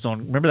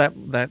Battlezone. Remember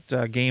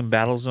that game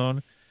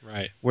Battlezone?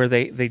 Right. Where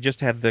they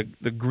just had the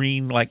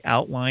green like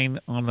outline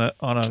on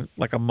a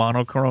like a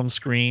monochrome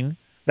screen.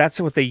 That's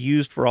what they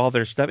used for all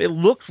their stuff. It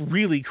looked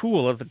really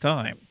cool at the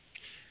time.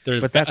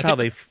 But that's how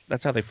they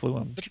flew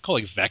them. They're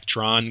called like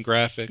Vectron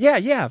graphics.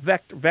 Yeah,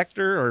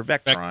 Vector or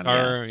Vectron.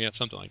 Vector, yeah,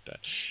 something like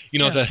that. You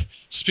know,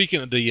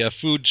 speaking of the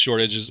food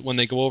shortages, when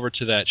they go over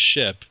to that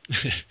ship,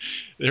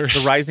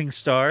 the Rising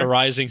Star. The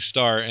Rising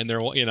Star, and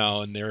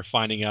they're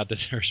finding out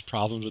that there's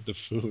problems with the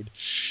food,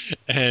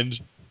 and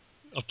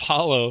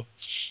Apollo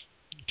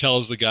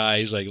tells the guy,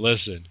 he's like,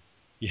 "Listen,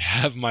 you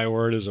have my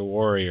word as a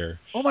warrior."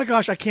 Oh my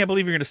gosh, I can't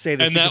believe you're going to say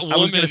this. And that woman, I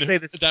was going to say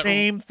the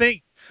same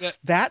thing.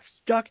 That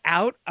stuck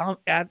out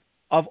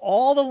of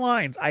all the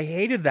lines. I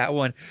hated that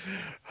one.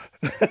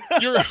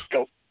 You're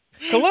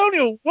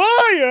Colonial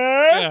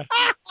Warrior.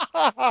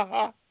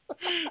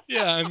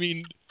 Yeah, I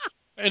mean,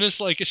 and it's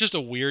just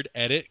a weird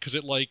edit because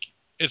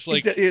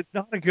it's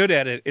not a good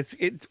edit.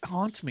 It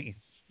haunts me.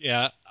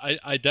 Yeah,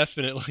 I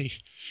definitely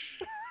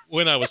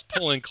when I was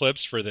pulling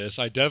clips for this,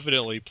 I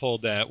definitely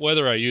pulled that,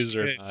 whether I use it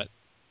or not.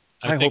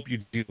 I hope you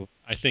do.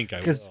 I think I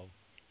will. Because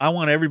I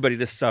want everybody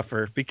to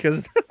suffer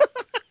because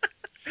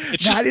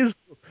that is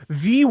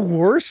the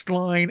worst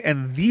line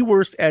and the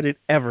worst edit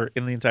ever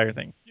in the entire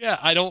thing. Yeah,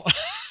 I don't.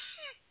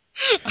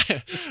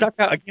 It stuck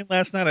out again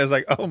last night. I was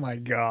like, oh my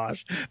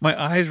gosh.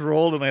 My eyes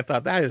rolled and I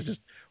thought, that is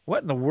just,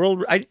 what in the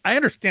world? I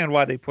understand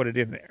why they put it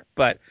in there,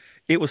 but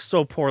it was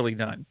so poorly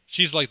done.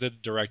 She's like the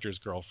director's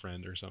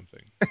girlfriend or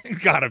something.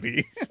 Gotta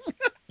be.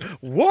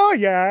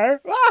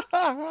 Warrior!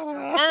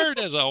 Word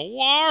as a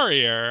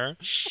warrior.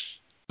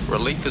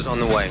 Relief is on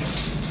the way.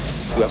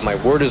 You have my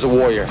word as a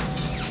warrior.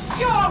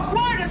 Your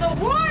word as a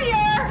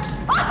warrior!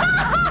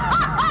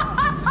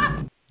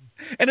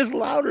 and it's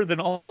louder than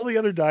all the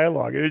other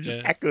dialogue, and it just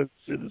Yeah. echoes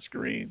through the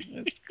screen.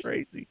 It's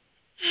crazy.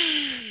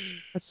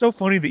 It's so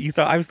funny that you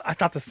thought I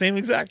thought the same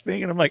exact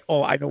thing, and I'm like,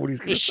 oh, I know what he's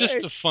gonna It's say.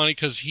 just funny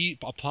because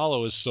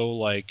Apollo is so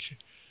like,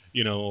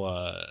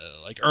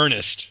 like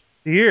earnest.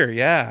 Here,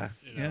 yeah,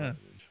 You know.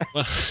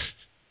 yeah.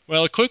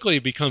 Well, it quickly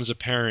becomes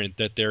apparent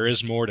that there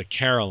is more to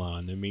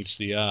Caroline than meets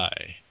the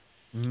eye.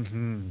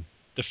 Mm-hmm.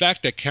 The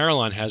fact that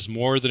Caroline has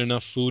more than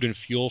enough food and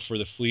fuel for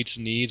the fleet's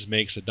needs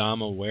makes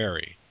Adama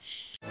wary.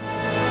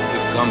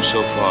 We've come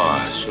so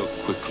far, so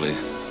quickly.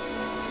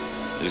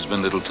 There's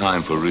been little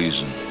time for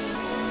reason.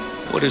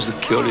 What is the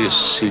curious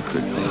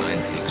secret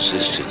behind the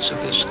existence of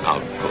this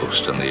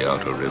outpost on the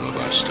outer rim of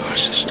our star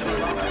system?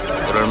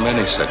 There are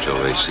many such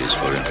oases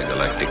for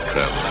intergalactic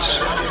travelers,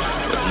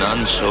 but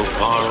none so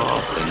far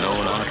off the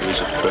known arteries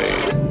of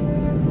trade,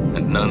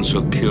 and none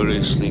so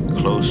curiously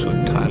close to a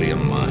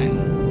Tylium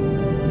mine.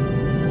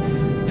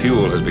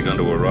 Fuel has begun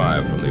to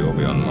arrive from the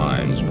Obion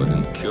mines, but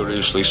in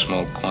curiously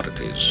small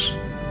quantities.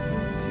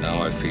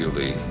 Now I feel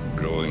the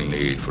growing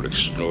need for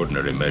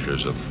extraordinary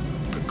measures of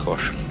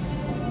precaution.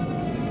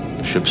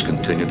 The ships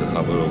continue to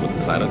hover over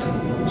the planet,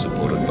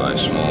 supported by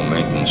small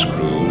maintenance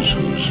crews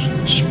whose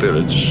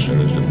spirits are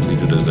as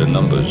depleted as their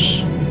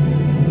numbers.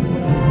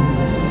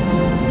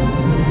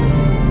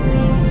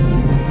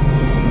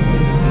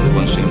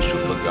 Everyone seems to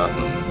have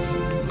forgotten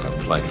our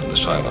flight from the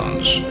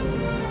Cylons.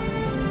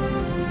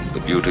 The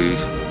beauty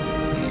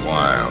and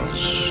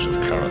wilds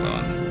of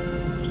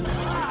Caroline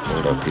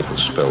hold our people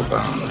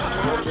spellbound.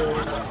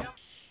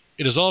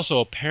 It is also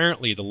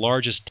apparently the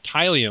largest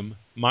Tylium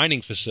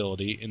mining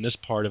facility in this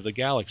part of the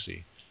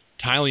galaxy.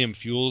 Tylium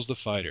fuels the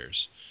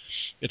fighters.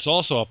 It's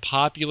also a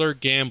popular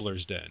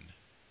gambler's den.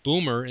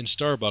 Boomer and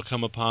Starbuck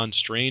come upon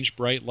strange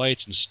bright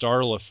lights and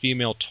startle a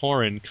female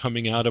Tauran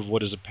coming out of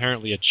what is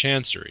apparently a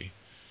chancery.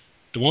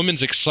 The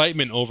woman's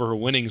excitement over her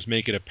winnings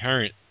make it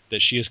apparent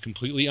that she is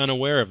completely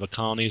unaware of the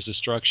colony's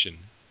destruction,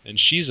 and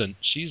she's a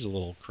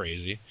little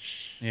crazy.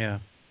 Yeah.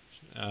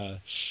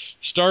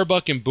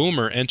 Starbuck and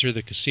Boomer enter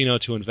the casino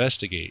to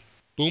investigate.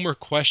 Boomer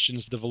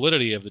questions the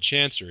validity of the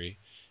chancery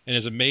and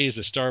is amazed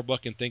that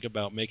Starbuck can think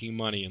about making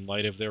money in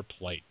light of their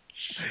plight.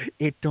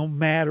 It don't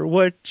matter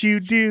what you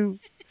do.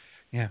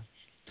 Yeah.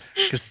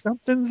 Because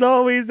something's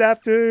always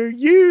after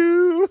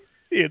you.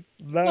 It's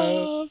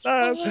love,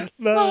 love,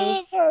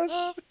 love,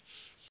 love.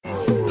 It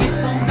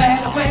don't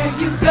matter where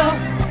you go.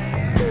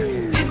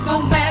 It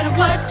don't matter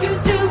what you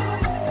do.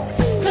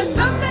 'Cause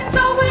something's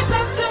always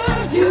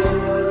after you.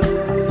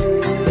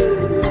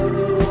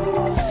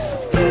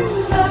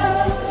 It's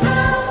love,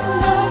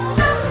 love,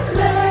 love,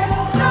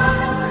 love,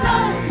 love,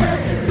 love,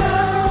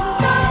 love,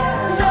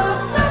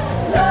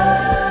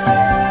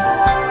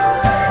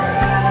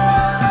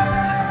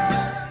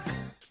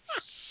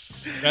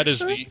 That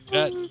is I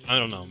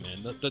don't know,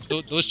 man.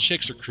 Those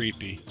chicks are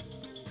creepy.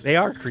 They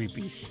are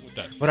creepy.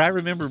 That- But I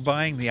remember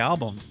buying the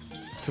album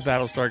to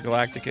Battlestar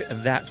Galactica,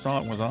 and that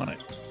song was on it.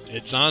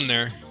 It's on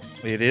there.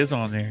 It is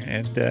on there.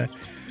 And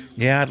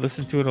yeah, I'd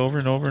listen to it over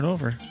and over and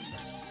over.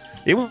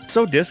 It was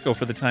so disco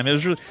for the time. It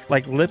was really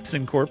like Lips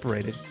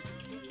Incorporated.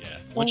 Yeah.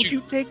 Won't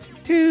you take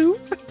two?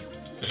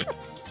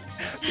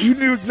 You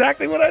knew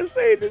exactly what I was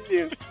saying, didn't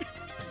you?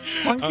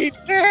 Monkey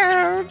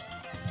down.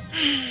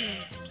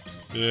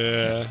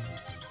 Yeah.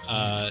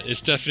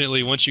 It's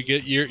definitely once you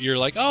get you're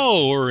like,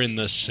 oh, we're in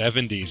the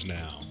 70s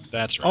now.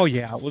 That's right. Oh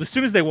yeah. Well, as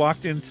soon as they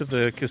walked into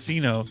the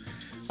casino,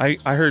 I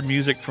heard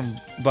music from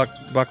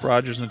Buck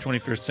Rogers in the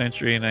 21st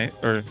century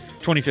or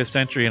 25th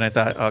century, and I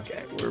thought,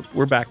 okay,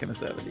 we're back in the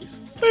 70s.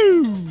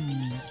 Boom,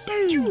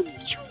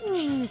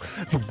 boom,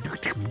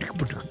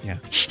 yeah.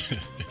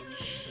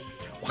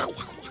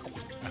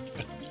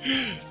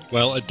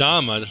 Well,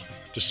 Adama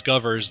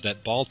discovers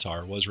that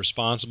Baltar was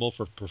responsible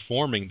for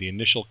performing the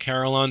initial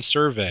Caroline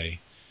survey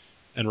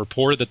and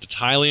reported that the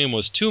Tylium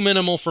was too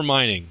minimal for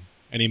mining,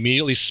 and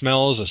immediately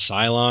smells a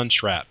Cylon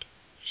trap.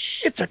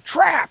 It's a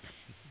trap!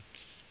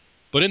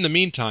 But in the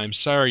meantime,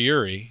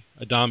 Sayuri,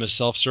 Adama's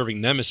self-serving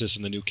nemesis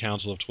in the new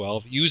Council of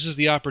 12, uses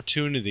the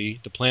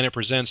opportunity the planet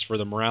presents for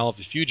the morale of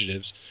the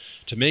fugitives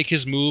to make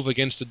his move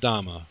against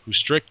Adama, whose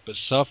strict but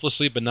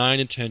selflessly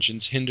benign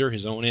intentions hinder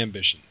his own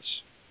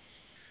ambitions.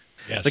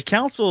 Yes. The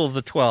Council of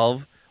the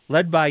 12,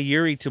 led by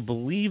Yuri to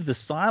believe the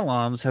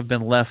Cylons have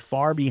been left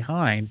far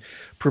behind,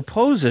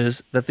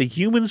 proposes that the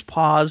humans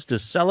pause to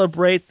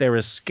celebrate their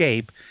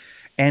escape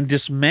and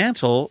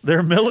dismantle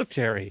their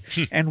military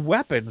and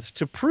weapons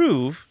to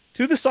prove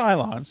to the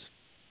Cylons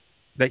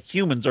that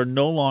humans are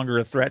no longer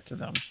a threat to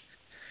them.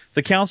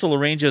 The Council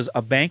arranges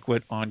a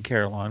banquet on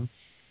Caroline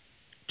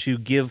to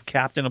give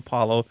Captain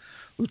Apollo,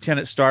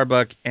 Lieutenant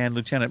Starbuck, and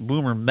Lieutenant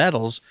Boomer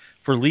medals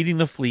for leading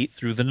the fleet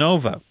through the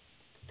Nova.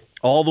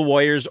 All the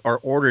warriors are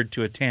ordered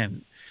to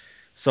attend.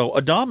 So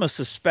Adama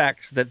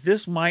suspects that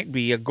this might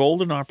be a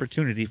golden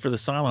opportunity for the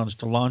Cylons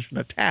to launch an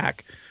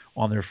attack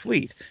on their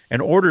fleet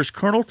and orders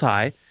Colonel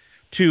Tai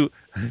to,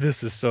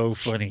 this is so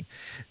funny,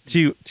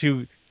 to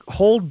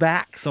hold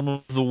back some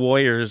of the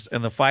warriors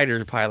and the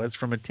fighter pilots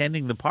from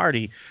attending the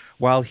party,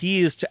 while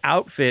he is to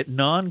outfit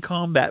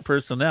non-combat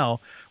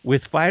personnel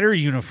with fighter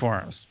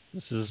uniforms.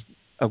 This is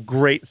a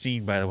great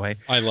scene, by the way.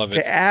 I love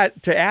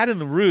it. To add in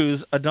the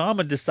ruse,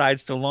 Adama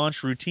decides to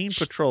launch routine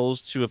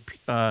patrols to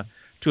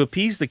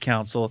appease the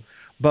council,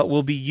 but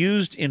will be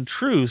used in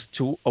truth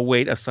to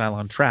await a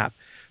Cylon trap.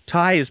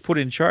 Ty is put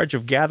in charge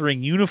of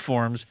gathering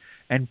uniforms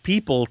and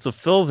people to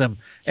fill them,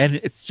 and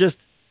it's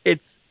just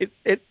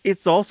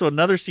it's also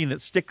another scene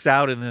that sticks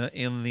out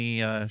in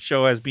the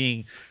show as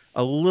being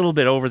a little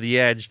bit over the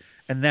edge.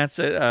 And that's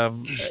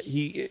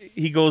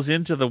he goes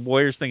into the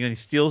Warriors thing and he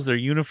steals their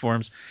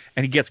uniforms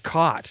and he gets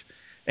caught.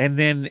 And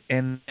then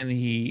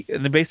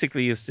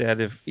basically is said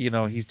if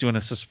he's doing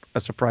a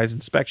surprise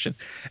inspection,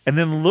 and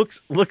then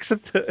looks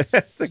at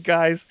the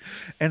guys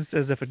and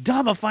says, if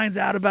Adama finds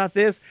out about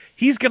this,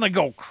 he's gonna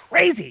go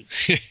crazy.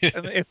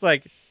 And it's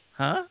like,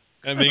 huh?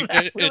 I mean,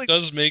 it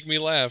does make me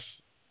laugh.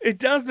 It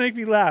does make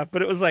me laugh,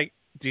 but it was like,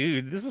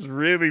 dude, this is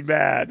really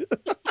bad.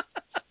 What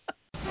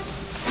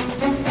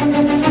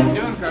are you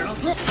doing, Colonel?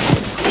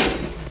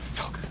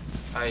 Falk.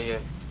 I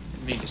didn't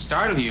mean to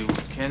startle you.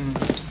 Can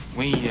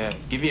we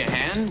give you a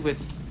hand with...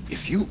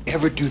 If you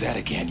ever do that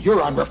again,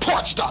 you're on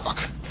report, Starbuck.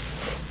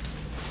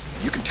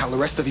 You can tell the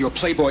rest of your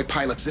Playboy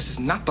pilots this is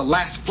not the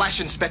last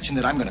flash inspection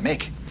that I'm going to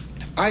make.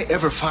 If I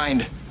ever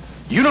find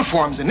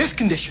uniforms in this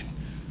condition,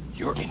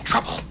 you're in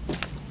trouble.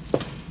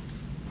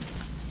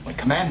 When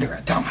Commander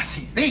Adama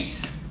sees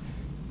these,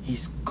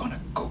 he's gonna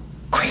go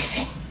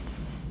crazy.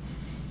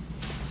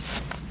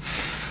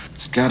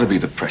 It's gotta be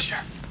the pressure.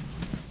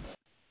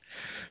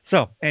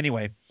 So,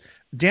 anyway,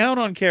 down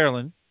on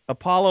Carolyn,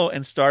 Apollo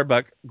and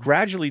Starbuck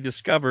gradually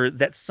discover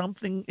that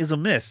something is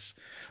amiss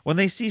when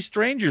they see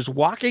strangers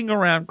walking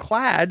around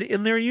clad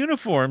in their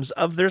uniforms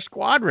of their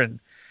squadron.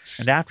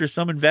 And after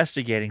some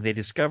investigating, they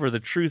discover the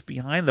truth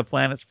behind the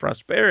planet's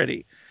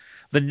prosperity.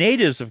 The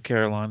natives of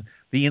Carolyn,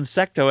 the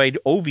insectoid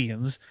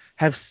Ovians,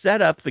 have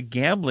set up the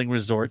gambling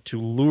resort to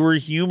lure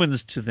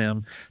humans to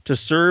them to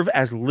serve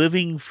as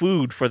living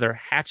food for their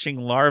hatching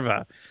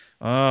larvae.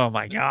 Oh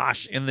my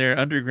gosh, in their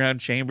underground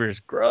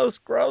chambers. Gross,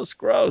 gross,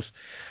 gross.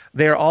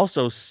 They're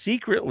also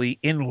secretly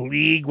in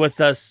league with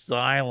the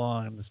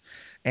Cylons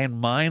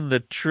and mine the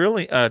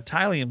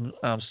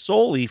Tylium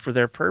solely for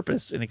their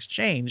purpose in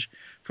exchange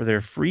for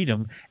their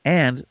freedom,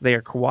 and they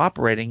are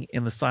cooperating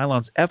in the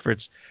Cylons'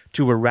 efforts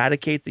to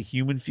eradicate the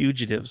human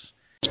fugitives.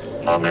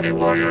 How many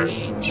warriors?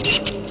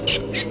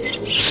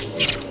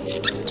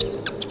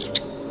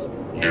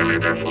 Nearly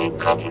their full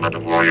complement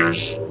of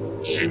warriors.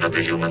 See that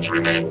the humans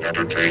remain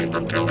entertained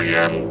until the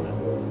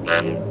end.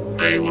 Then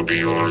they will be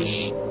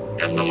yours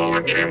in the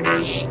lower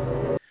chambers.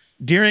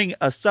 During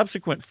a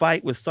subsequent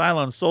fight with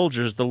Cylon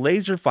soldiers, the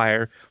laser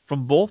fire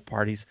from both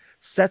parties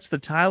sets the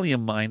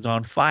Tylium mines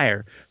on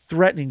fire,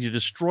 threatening to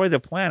destroy the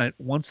planet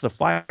once the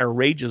fire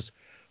rages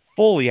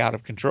fully out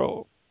of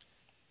control.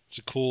 It's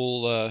a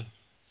cool...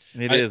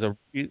 It is a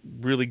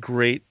really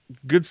great,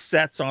 good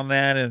sets on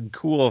that and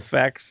cool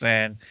effects,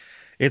 and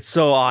it's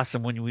so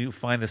awesome when we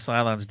find the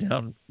Cylons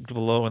down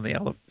below in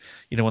the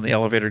when the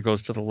elevator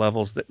goes to the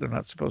levels that they're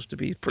not supposed to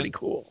be. Pretty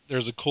cool.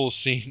 There's a cool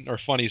scene, or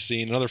funny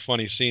scene, another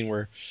funny scene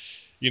where,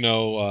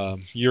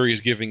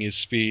 Yuri's giving his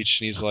speech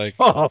and he's like,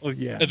 oh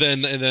yeah,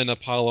 and then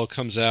Apollo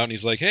comes out and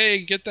he's like,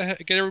 hey, get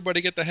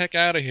everybody get the heck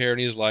out of here,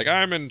 and he's like,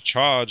 I'm in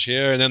charge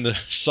here, and then the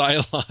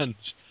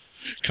Cylons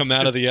come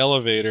out of the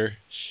elevator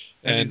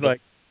and he's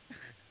like,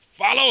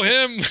 follow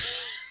him.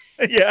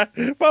 Yeah,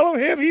 follow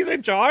him. He's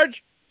in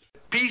charge.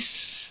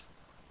 Peace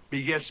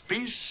begets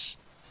peace,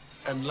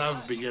 and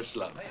love begets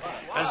love.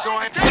 And so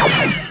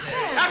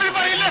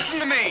Everybody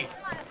listen to me!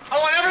 I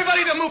want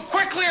everybody to move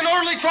quickly and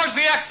orderly towards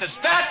the exits.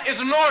 That is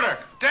an order.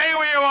 Stay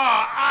where you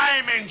are.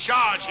 I'm in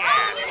charge here. Do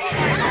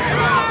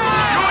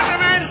what the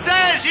man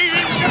says. He's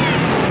in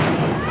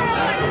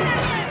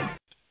charge.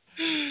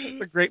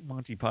 It's a great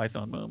Monty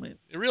Python moment.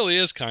 It really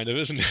is, kind of,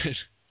 isn't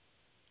it?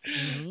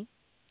 Mm-hmm.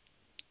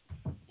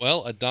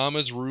 Well,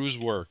 Adama's ruse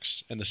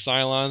works, and the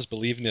Cylons,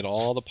 believing that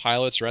all the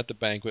pilots are at the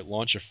banquet,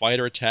 launch a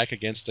fighter attack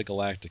against the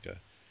Galactica.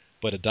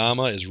 But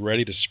Adama is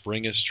ready to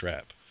spring his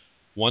trap.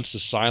 Once the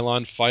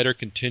Cylon fighter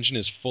contingent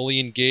is fully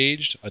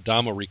engaged,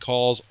 Adama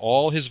recalls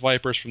all his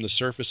Vipers from the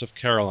surface of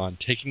Carolyn,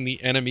 taking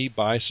the enemy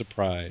by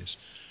surprise.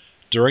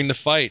 During the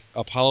fight,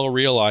 Apollo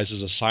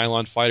realizes the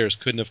Cylon fighters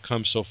couldn't have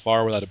come so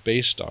far without a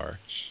base star,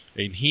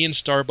 and he and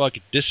Starbuck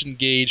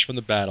disengage from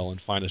the battle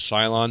and find a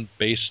Cylon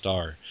base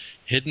star,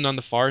 hidden on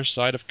the far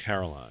side of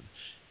Carolyn.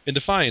 In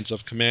defiance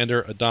of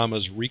Commander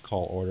Adama's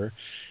recall order,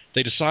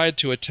 they decide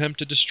to attempt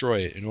to destroy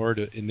it in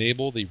order to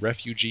enable the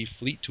refugee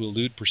fleet to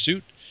elude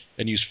pursuit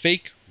and use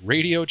fake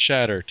radio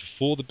chatter to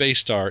fool the base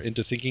star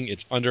into thinking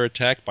it's under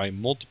attack by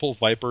multiple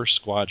Viper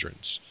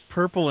squadrons.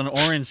 Purple and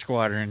orange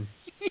squadron.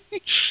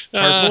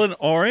 Purple and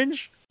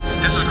orange?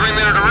 This is Green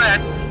Leader to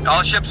Red.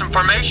 All ships in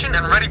formation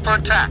and ready for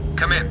attack.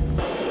 Come in.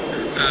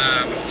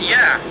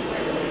 Yeah,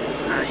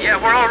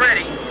 we're all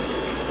ready.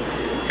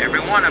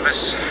 Every one of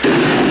us.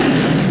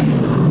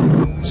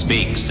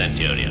 Speak,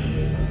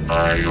 Centurion.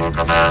 By your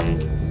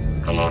command,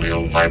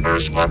 colonial Viper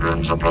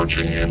squadrons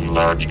approaching in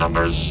large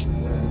numbers.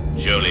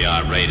 Surely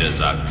our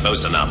raiders are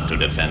close enough to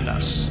defend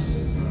us.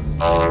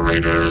 Our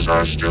raiders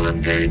are still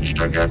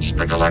engaged against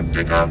the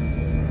Galactica.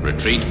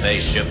 Retreat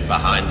base ship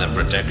behind the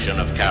protection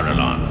of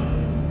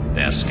Carillon.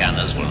 Their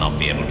scanners will not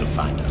be able to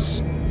find us.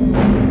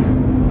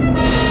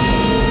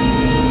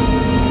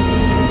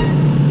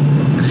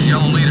 This is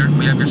Yellow Leader.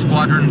 We have your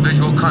squadron in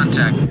visual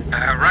contact.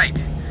 Right.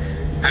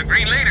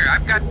 Green Leader,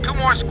 I've got 2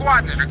 more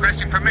squadrons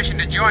requesting permission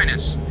to join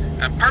us.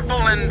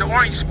 Purple and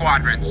Orange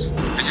squadrons.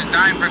 They're just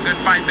dying for a good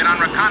fight. Been on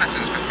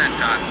reconnaissance for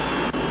Centaurs.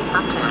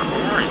 Purple and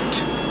orange.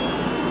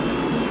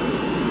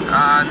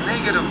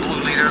 Negative,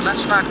 Blue Leader.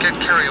 Let's not get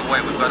carried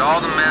away. We've got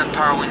all the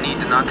manpower we need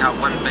to knock out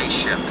one base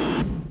ship.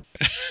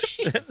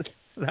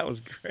 That was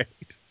great.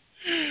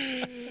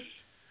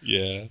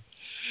 Yeah.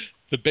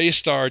 The base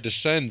star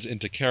descends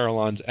into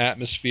Carillon's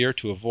atmosphere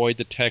to avoid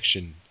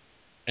detection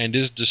and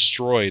is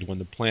destroyed when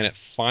the planet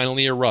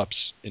finally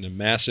erupts in a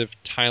massive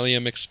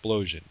Tylium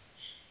explosion.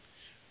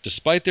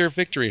 Despite their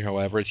victory,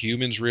 however, the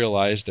humans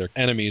realize their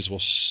enemies will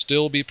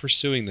still be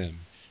pursuing them,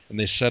 and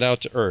they set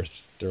out to Earth,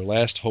 their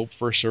last hope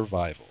for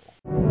survival.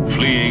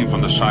 Fleeing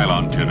from the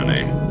Cylon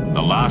tyranny,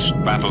 the last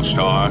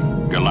battlestar,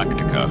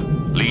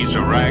 Galactica, leads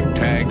a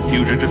ragtag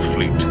fugitive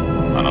fleet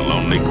on a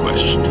lonely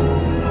quest.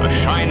 A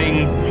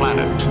shining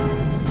planet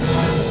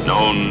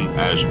known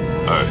as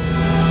Earth.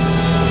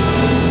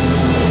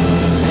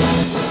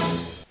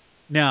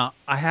 Now,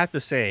 I have to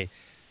say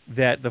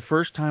that the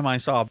first time I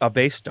saw a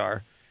base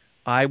star,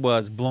 I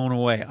was blown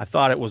away. I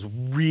thought it was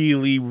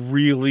really,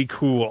 really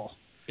cool.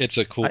 It's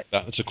a cool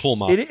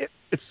model.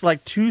 It's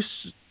like two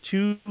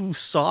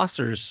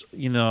saucers,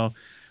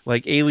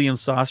 like alien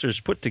saucers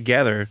put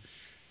together,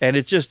 and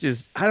it just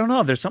is. I don't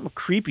know. There's something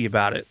creepy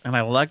about it, and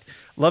I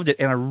loved it,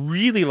 and I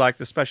really liked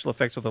the special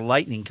effects with the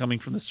lightning coming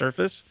from the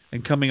surface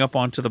and coming up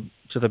onto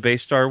the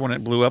base star when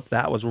it blew up.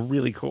 That was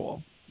really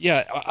cool.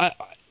 Yeah,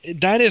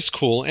 that is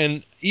cool.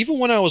 And even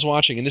when I was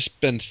watching, and it's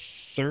been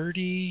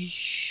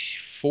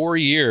 34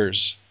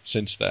 years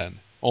since then,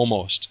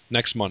 almost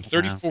next month,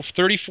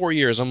 34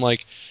 years. I'm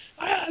like,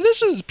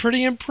 this is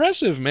pretty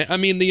impressive, man. I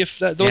mean, the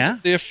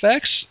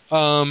effects,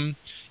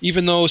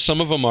 even though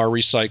some of them are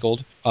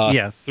recycled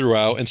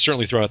throughout, and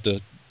certainly throughout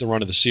the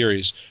run of the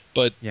series,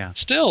 but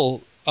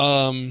still,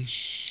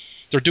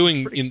 they're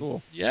doing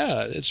cool.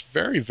 Yeah, it's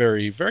very,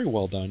 very, very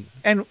well done.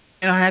 And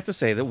I have to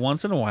say that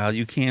once in a while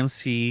you can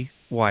see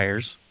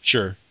wires.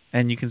 Sure.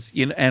 And you can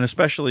see, and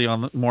especially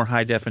on the more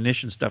high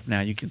definition stuff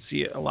now, you can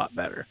see it a lot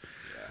better.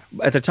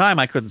 Yeah. At the time,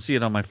 I couldn't see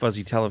it on my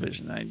fuzzy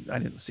television. I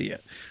didn't see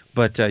it,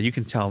 but you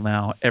can tell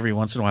now every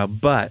once in a while.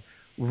 But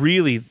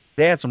really,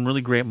 they had some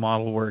really great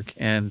model work,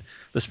 and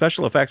the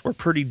special effects were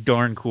pretty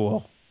darn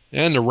cool.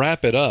 And to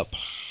wrap it up,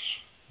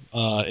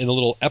 in a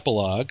little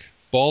epilogue,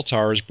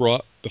 Baltar is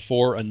brought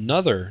before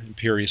another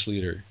Imperious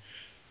leader,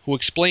 who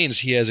explains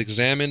he has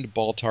examined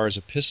Baltar's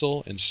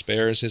epistle and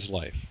spares his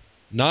life.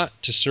 Not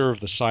to serve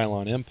the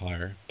Cylon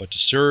Empire, but to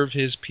serve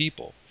his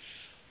people.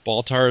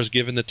 Baltar is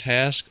given the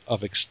task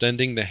of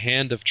extending the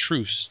hand of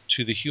truce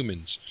to the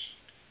humans.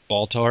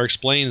 Baltar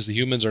explains the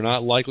humans are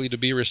not likely to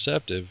be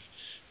receptive.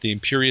 The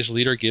Imperious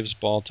leader gives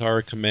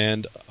Baltar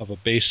command of a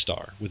base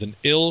star with an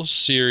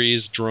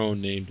ill-series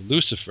drone named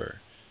Lucifer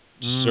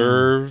to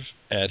serve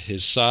at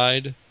his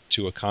side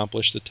to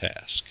accomplish the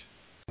task.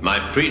 My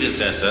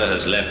predecessor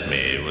has left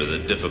me with a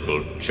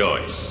difficult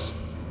choice.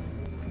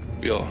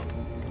 Your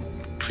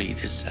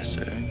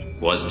predecessor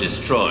was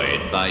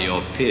destroyed by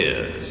your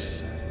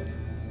peers.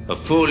 A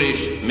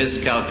foolish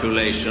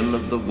miscalculation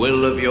of the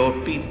will of your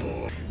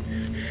people.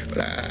 But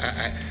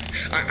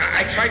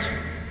I tried to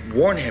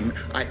warn him.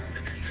 I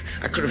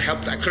could have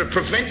helped. I could have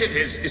prevented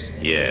his...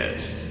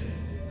 Yes.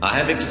 I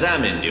have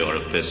examined your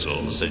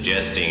epistle,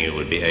 suggesting you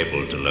would be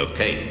able to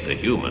locate the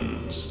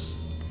humans.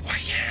 Why,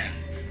 yeah.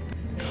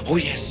 Oh,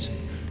 yes.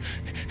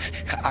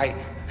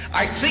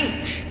 I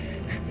think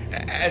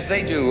as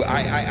they do.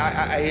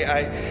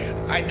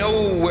 I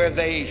know where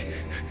they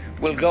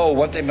will go,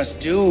 what they must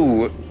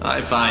do.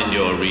 I find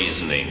your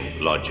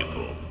reasoning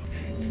logical.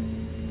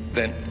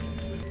 Then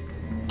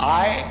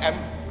I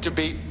am to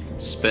be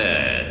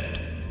spared.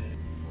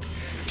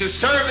 To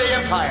serve the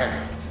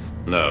Empire.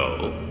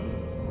 No.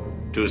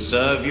 To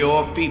serve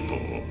your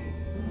people.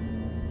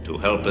 To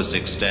help us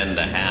extend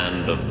a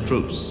hand of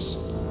truce.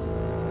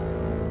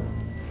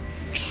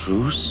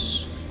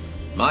 Truce?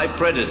 My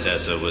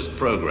predecessor was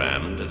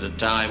programmed at a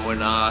time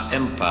when our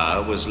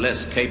empire was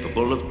less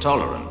capable of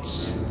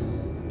tolerance.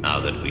 Now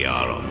that we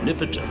are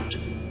omnipotent,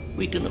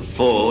 we can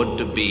afford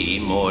to be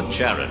more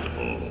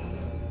charitable.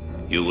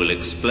 You will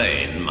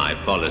explain my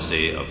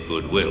policy of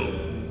goodwill.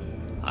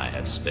 I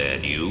have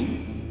spared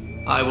you.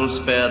 I will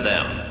spare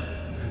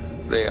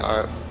them. They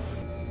are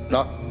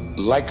not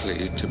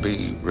likely to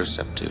be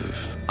receptive.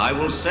 I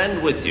will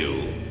send with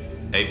you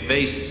a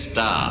base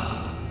star.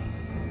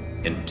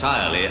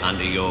 Entirely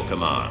under your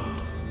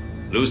command.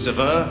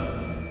 Lucifer?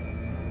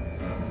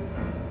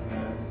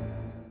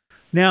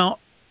 Now,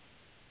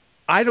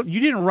 you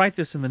didn't write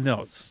this in the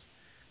notes,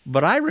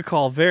 but I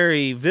recall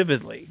very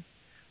vividly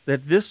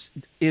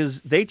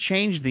that they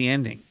changed the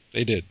ending.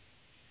 They did.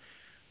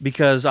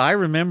 Because I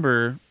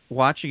remember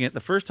watching it the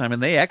first time,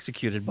 and they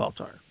executed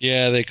Baltar.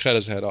 Yeah, they cut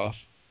his head off.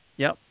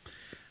 Yep.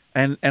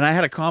 And I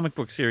had a comic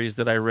book series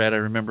that I read, I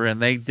remember,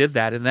 and they did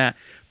that in that.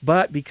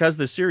 But because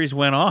the series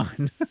went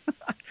on,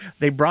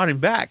 they brought him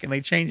back and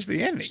they changed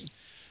the ending.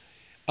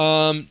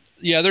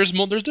 Yeah, there's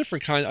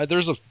different kinds.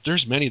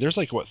 There's many. There's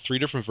like 3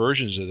 different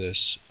versions of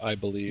this, I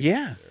believe.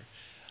 Yeah.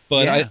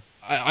 But yeah.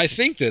 I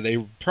think that they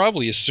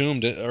probably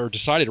assumed or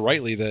decided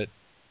rightly that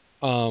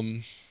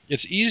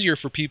it's easier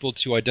for people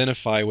to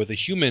identify with a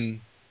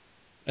human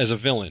as a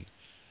villain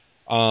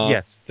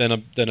Yes. than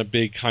a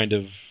big kind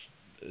of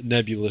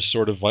nebulous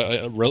sort of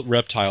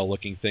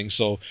reptile-looking thing.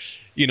 So,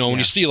 when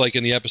you see like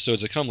in the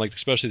episodes that come, like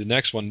especially the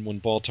next one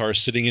when Baltar is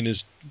sitting in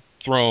his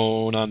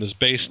throne on this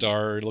base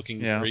star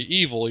looking very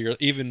evil,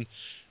 even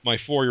my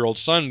 4-year-old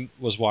son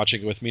was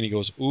watching it with me and he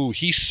goes, "Ooh,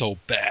 he's so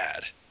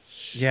bad."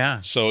 Yeah.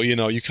 So,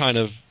 you kind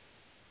of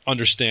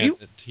understand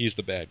that he's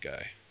the bad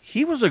guy.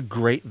 He was a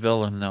great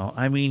villain, though.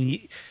 I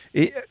mean,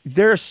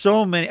 there are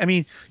so many. I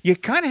mean, you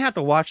kind of have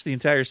to watch the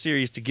entire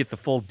series to get the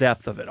full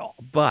depth of it all.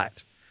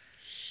 But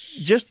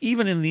just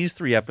even in these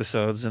 3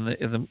 episodes in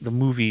the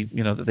movie,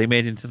 that they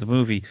made into the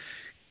movie,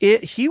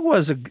 he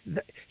was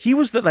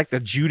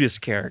the Judas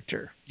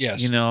character.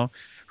 Yes.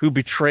 Who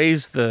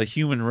betrays the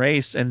human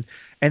race and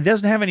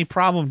doesn't have any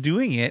problem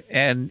doing it.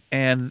 And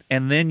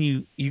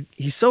then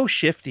he's so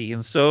shifty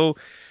and so.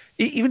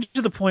 Even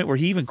to the point where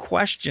he even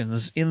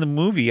questions in the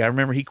movie. I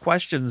remember he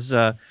questions,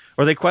 or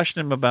they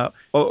question him about.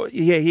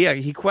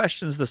 He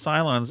questions the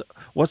Cylons.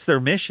 What's their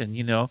mission?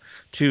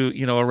 To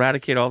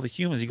eradicate all the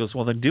humans. He goes,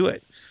 well, then do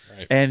it.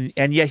 Right.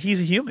 And yet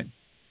he's a human.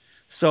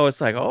 So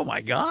it's like, oh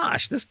my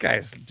gosh, this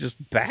guy's just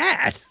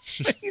bad.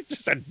 He's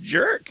just a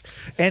jerk.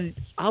 And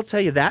I'll tell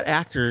you, that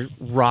actor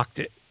rocked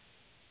it.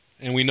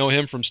 And we know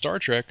him from Star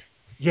Trek.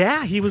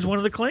 Yeah, he was one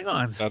of the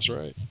Klingons. That's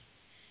right.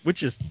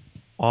 Which is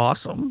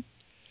awesome.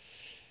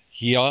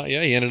 He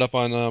ended up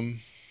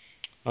on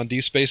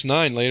Deep Space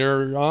Nine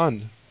later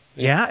on.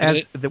 Yeah,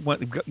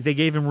 they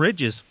gave him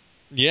ridges.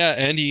 Yeah,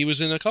 and he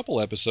was in a couple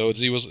episodes.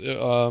 He was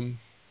one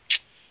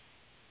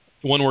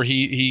where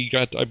he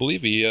got, I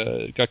believe,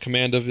 he got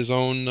command of his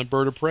own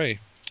bird of prey.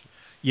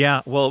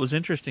 Yeah, well, it was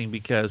interesting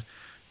because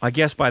I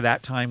guess by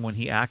that time when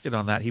he acted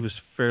on that, he was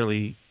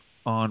fairly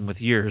on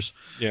with years.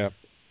 Yeah.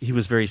 He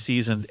was very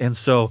seasoned, and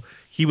so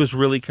he was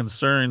really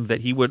concerned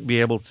that he wouldn't be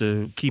able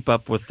to keep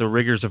up with the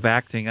rigors of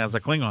acting as a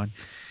Klingon.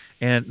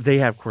 And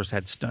they, of course,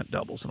 had stunt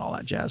doubles and all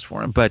that jazz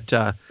for him. But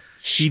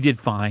he did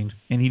fine,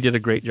 and he did a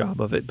great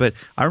job of it. But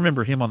I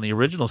remember him on the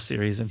original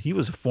series, and he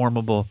was a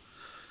formidable,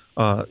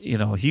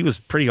 he was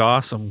pretty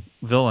awesome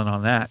villain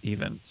on that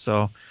even.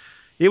 So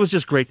it was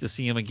just great to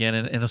see him again.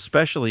 And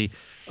especially,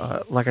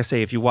 like I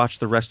say, if you watch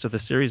the rest of the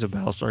series of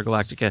Battlestar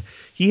Galactica,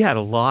 he had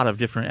a lot of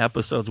different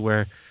episodes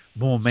where,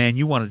 oh, man,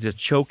 you wanted to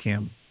choke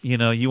him. You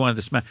wanted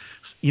to smash,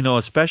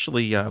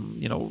 especially,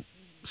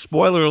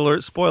 spoiler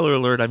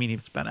alert. I mean,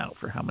 it's been out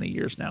for how many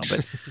years now,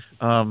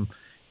 but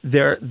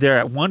they're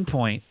at one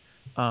point,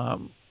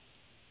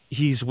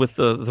 he's with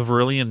the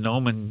Varillian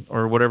Nomen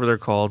or whatever they're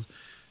called,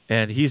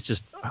 and he's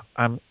just,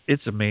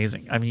 it's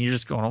amazing. I mean, you're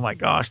just going, oh my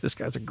gosh, this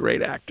guy's a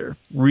great actor,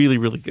 really,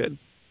 really good.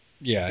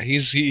 Yeah,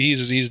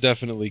 he's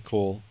definitely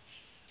cool.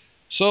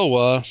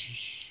 So,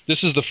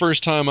 this is the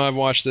first time I've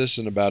watched this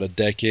in about a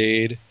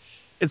decade.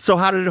 And so,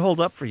 how did it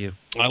hold up for you?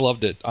 I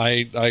loved it.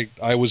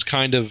 I was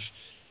kind of.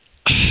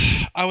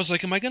 I was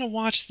like, am I gonna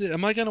watch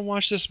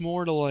this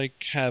more to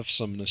like have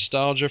some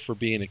nostalgia for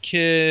being a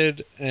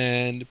kid?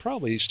 And it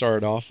probably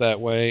started off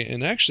that way.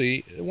 And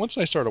actually, once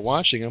I started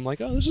watching, I'm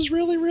like, oh, this is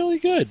really, really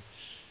good.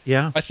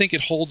 Yeah. I think it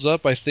holds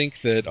up. I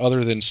think that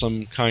other than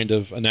some kind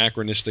of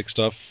anachronistic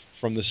stuff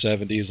from the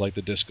 70s, like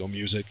the disco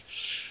music,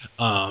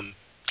 the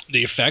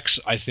effects,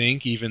 I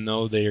think, even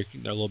though they're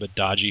a little bit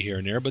dodgy here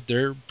and there, but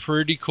they're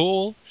pretty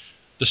cool.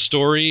 The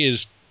story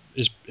is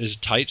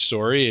tight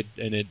story,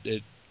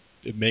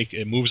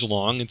 it moves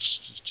along.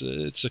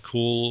 It's a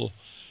cool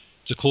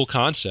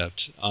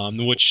concept,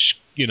 which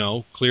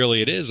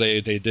clearly it is.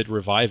 They did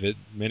revive it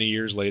many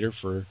years later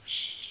for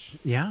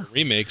a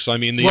remake. So I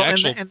mean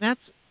and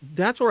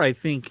that's where I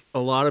think a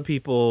lot of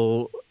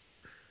people.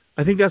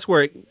 I think that's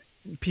where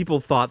people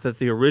thought that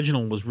the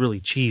original was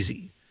really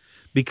cheesy,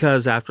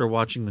 because after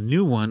watching the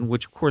new one,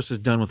 which of course is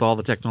done with all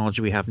the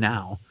technology we have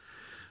now,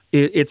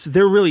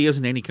 there really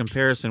isn't any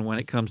comparison when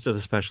it comes to the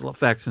special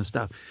effects and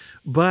stuff.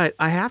 But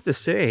I have to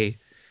say,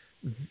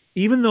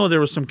 even though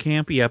there were some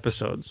campy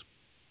episodes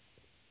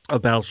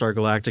of Battlestar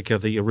Galactica,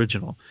 the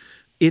original,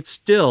 it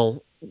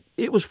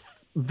was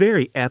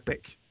very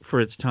epic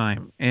for its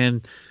time.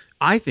 And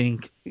I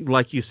think,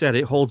 like you said,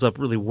 it holds up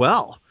really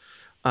well.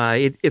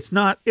 It's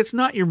not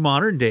your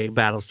modern day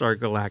Battlestar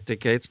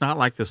Galactica. It's not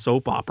like the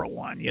soap opera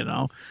one,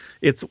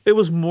 It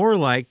was more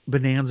like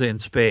Bonanza in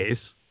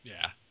space.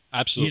 Yeah,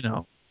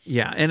 absolutely.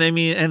 Yeah, and I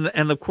mean,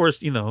 and of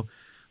course,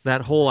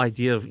 that whole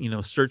idea of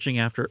searching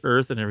after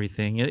Earth and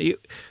everything.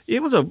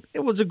 It was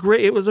a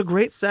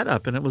great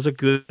setup, and it was a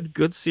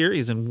good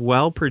series and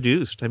well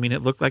produced. I mean,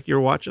 it looked like you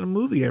were watching a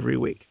movie every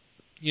week.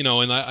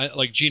 And I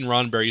like Gene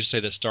Roddenberry used to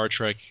say that Star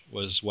Trek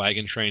was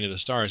Wagon Train to the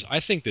Stars. I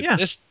think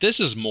that this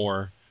is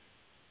more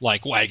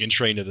like Wagon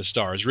Train to the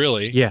Stars,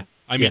 really. Yeah.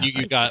 I mean,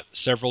 you got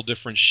several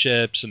different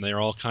ships, and they're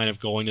all kind of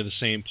going to the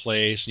same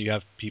place. And you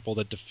have people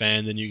that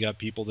defend, and you got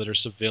people that are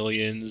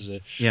civilians.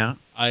 Yeah.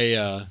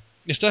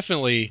 It's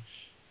definitely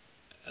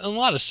a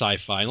lot of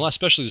sci-fi, and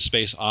especially the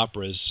space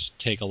operas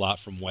take a lot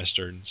from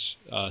westerns,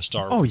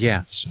 Star Wars. Oh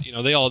yeah.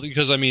 They all,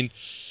 because I mean,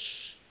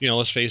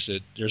 let's face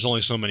it, there's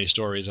only so many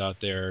stories out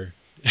there.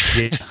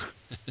 Yeah.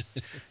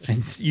 And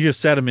you just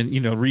set them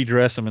in,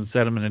 redress them and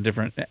set them in a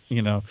different,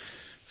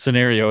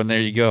 scenario, and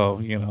there you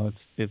go.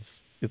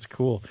 It's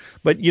cool.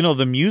 But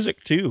the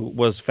music too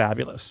was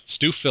fabulous.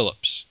 Stu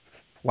Phillips.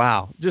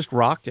 Wow, just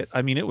rocked it.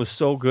 I mean, it was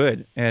so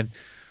good. And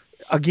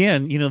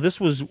again, this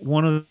was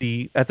one of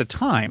the, at the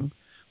time,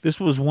 this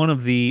was one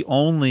of the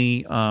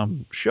only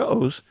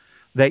shows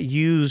that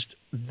used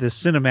the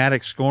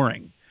cinematic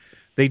scoring.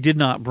 They did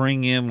not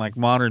bring in like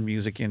modern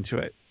music into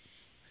it.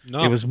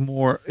 No. It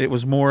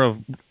was more of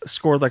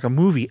scored like a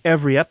movie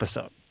every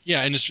episode.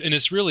 Yeah, and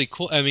it's really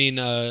cool. I mean,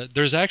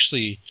 there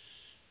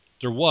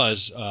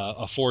was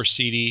a 4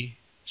 CD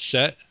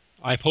set.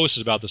 I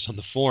posted about this on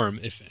the forum.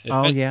 If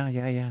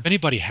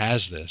anybody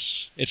has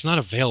this, it's not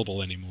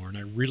available anymore, and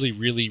I really,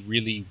 really,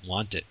 really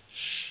want it.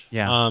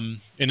 Yeah.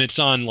 And it's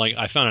on, like,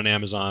 I found on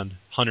Amazon,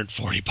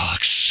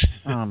 $140.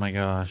 Oh my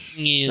gosh,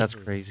 Yeah. that's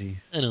crazy.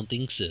 I don't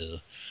think so.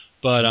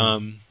 But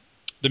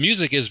the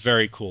music is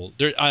very cool.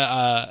 There,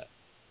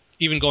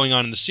 even going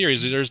on in the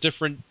series, there's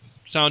different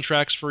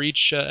soundtracks for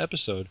each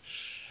episode,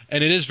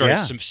 and it is very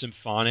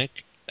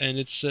symphonic, and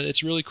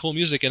it's really cool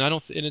music,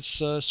 and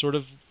it's sort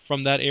of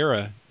from that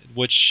era,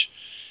 which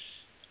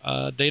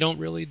they don't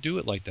really do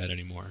it like that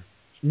anymore.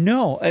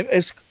 No,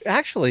 it's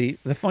actually,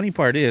 the funny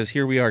part is,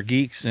 here we are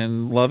geeks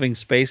and loving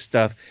space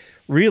stuff.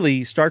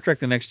 Really, Star Trek: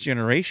 The Next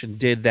Generation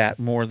did that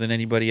more than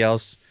anybody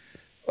else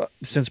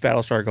since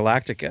Battlestar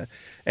Galactica.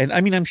 And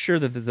I mean, I'm sure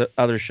that there's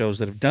other shows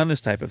that have done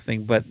this type of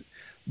thing, but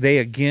they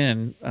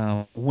again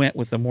went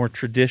with a more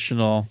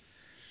traditional,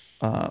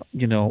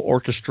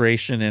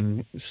 orchestration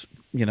and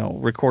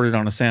recorded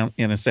on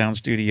in a sound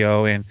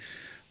studio and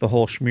the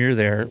whole schmear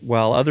there.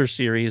 While other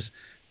series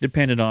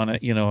depended on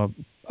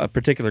a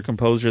particular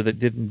composer that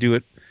didn't do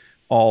it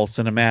all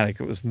cinematic.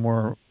 It was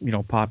more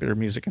popular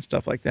music and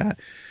stuff like that.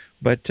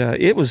 But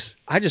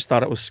I just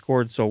thought it was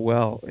scored so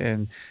well,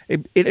 and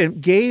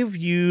it gave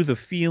you the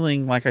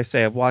feeling, like I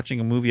say, of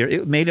watching a movie.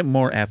 It made it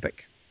more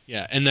epic.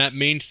 Yeah, and that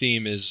main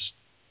theme is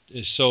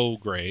so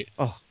great.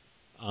 Oh,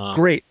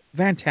 great,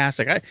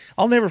 fantastic!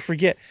 I'll never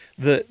forget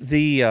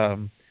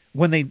the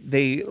when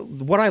they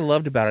what I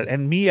loved about it,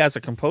 and me as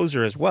a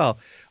composer as well.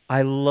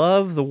 I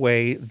love the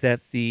way that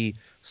the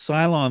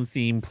Cylon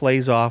theme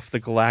plays off the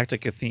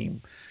Galactica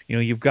theme.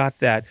 You've got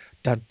that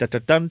dun dun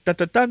dun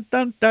dun dun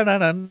dun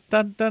dun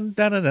dun dun dun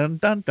dun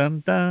dun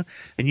dun dun,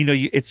 and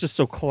it's just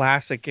so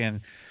classic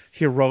and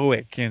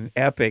heroic and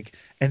epic.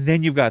 And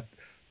then you've got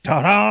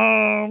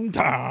ta-dum,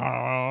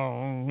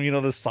 ta-dum,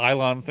 the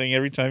Cylon thing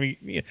every time.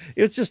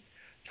 It's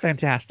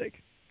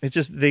fantastic. It's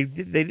just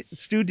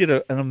Stu did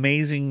an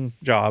amazing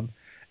job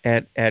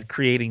at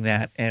creating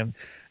that, and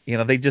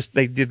they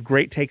did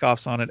great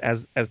takeoffs on it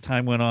as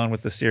time went on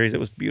with the series. It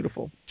was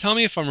beautiful. Tell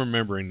me if I'm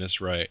remembering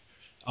this right.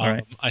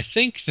 Right. I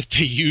think that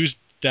they used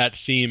that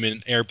theme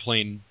in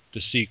Airplane,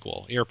 the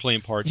sequel,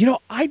 Airplane Part.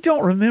 I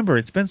don't remember.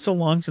 It's been so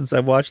long since I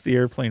watched the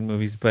Airplane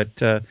movies,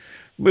 but it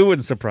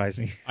wouldn't surprise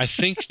me. I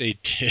think they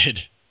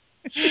did.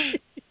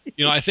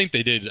 I think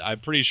they did.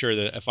 I'm pretty sure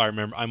that if I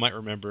remember, I might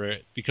remember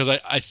it, because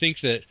I think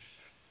that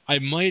I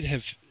might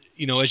have,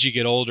 as you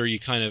get older,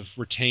 you kind of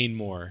retain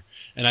more.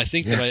 And I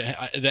think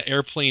that the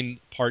Airplane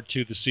Part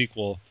 2, the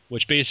sequel,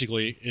 which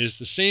basically is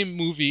the same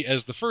movie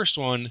as the first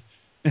one,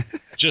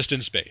 just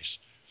in space.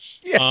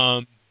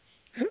 Yeah.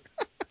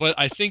 But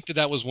I think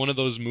that was one of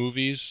those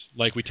movies,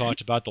 like we talked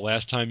about the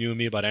last time, you and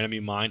me, about Enemy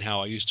Mine,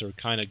 how I used to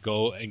kind of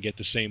go and get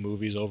the same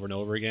movies over and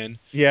over again.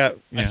 Yeah.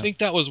 I think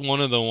that was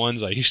one of the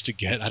ones I used to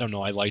get. I don't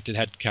know. I liked it. It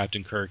had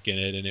Captain Kirk in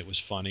it, and it was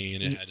funny,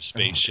 and it had a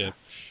spaceship.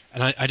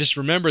 And I just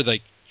remember,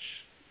 like,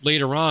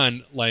 later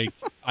on, like,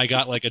 I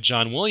got like a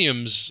John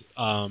Williams,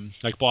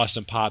 like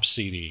Boston Pops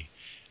CD,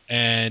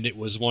 and it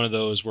was one of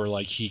those where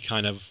like he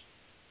kind of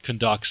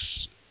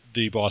conducts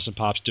the Boston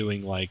Pops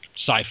doing like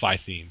sci-fi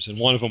themes, and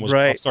one of them was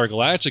Battlestar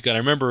Galactica. And I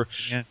remember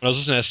when I was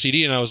listening to that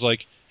CD, and I was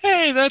like,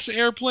 "Hey, that's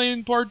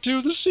Airplane Part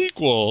 2, the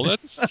sequel."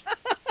 That's, and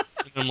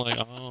I'm like,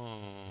 "Oh,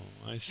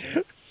 I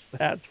see."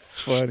 That's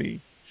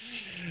funny.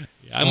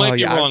 Yeah, I might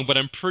be wrong, but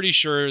I'm pretty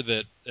sure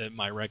that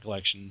my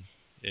recollection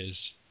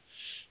is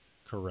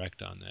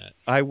correct on that.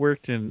 I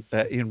worked in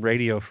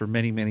radio for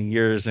many, many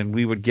years, and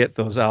we would get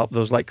those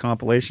like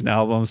compilation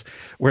albums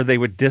where they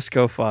would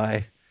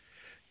discofy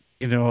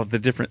the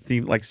different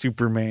theme like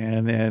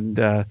Superman and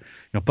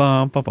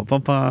bum bum bum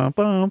bum bum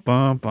bum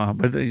bum bum,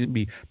 but it'd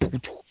be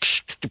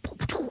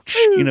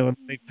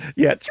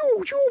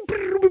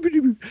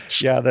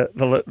yeah,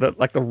 the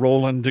like the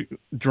Roland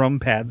drum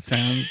pad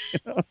sounds.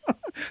 Doom,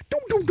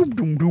 doom, doom,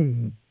 doom,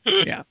 doom.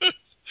 Yeah.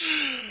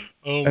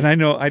 And I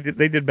know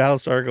they did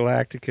Battlestar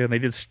Galactica and they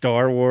did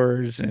Star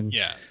Wars and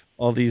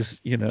all these,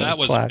 that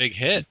was a big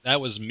hit. classics.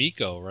 That was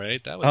Miko,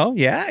 right? That was Oh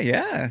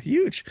yeah,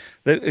 huge.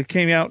 It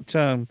came out,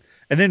 and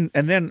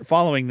then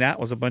following that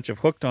was a bunch of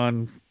Hooked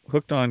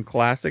on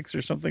classics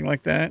or something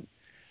like that.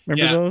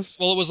 Remember those?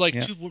 Well, it was like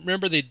Yeah.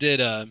 remember they did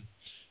a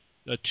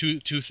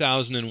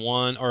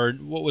 2001 or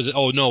what was it?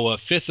 Oh no, a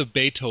Fifth of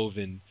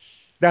Beethoven.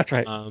 That's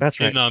right. That's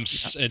right. And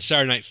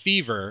Saturday Night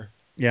Fever.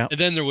 Yeah. And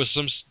then there was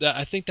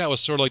I think that was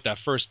sort of like that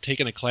first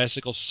taking a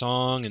classical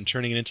song and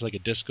turning it into like a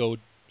disco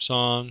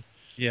song.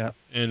 Yeah.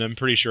 And I'm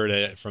pretty sure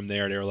that from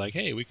there they were like,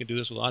 hey, we can do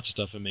this with lots of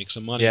stuff and make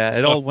some money. Yeah,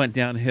 it all went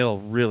downhill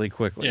really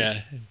quickly.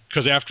 Yeah,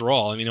 because after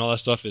all, I mean, all that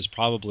stuff is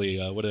probably,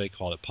 what do they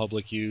call it,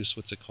 public use?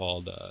 What's it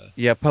called?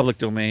 Yeah, public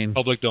domain.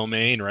 Public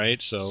domain,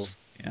 right? So,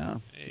 yeah.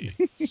 Hey,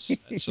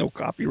 No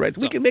copyrights.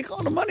 We can make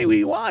all the money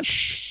we want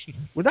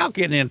without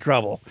getting in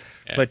trouble.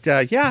 Yeah. But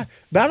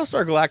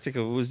Battlestar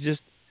Galactica was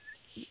just,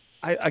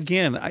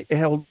 I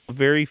held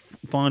very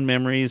fond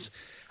memories.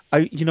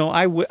 I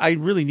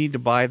really need to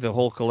buy the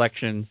whole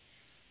collection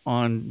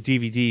on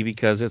DVD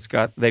because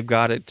they've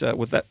got it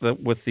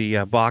with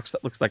the box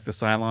that looks like the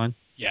Cylon.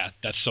 Yeah,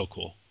 that's so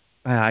cool.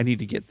 I need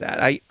to get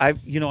that.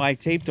 I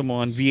taped them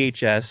on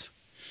VHS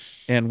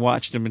and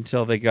watched them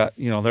until they got,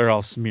 they're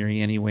all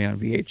smeary anyway on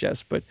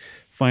VHS, but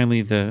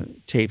finally the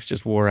tapes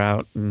just wore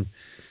out, and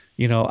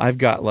I've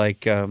got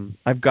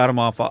I've got them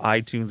off of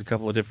iTunes, a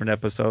couple of different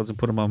episodes, and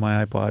put them on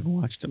my iPod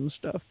and watched them and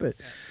stuff. But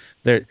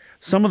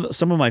some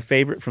of my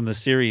favorite from the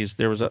series,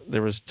 there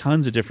was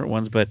tons of different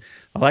ones, but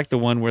I like the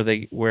one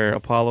where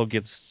Apollo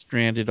gets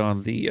stranded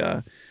on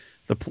the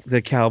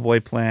cowboy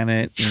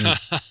planet, and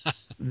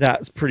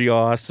that's pretty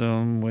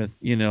awesome.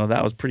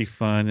 That was pretty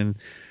fun, and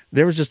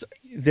there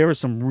were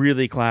some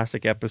really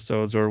classic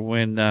episodes, or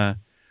when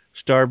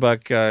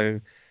Starbuck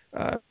has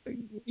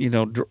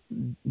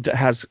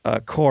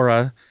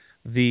Cora,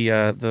 the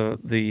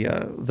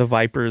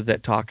Viper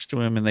that talks to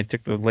him, and they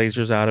took the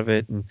lasers out of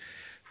it and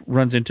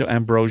runs into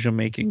ambrosia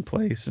making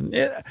place, and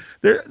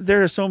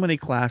there are so many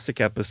classic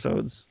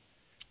episodes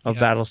of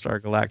Battlestar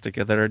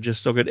Galactica that are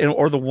just so good.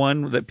 Or the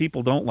one that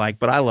people don't like,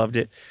 but I loved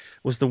it,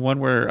 was the one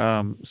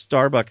where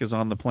Starbuck is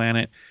on the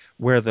planet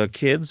where the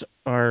kids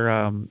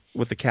are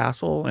with the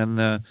castle, and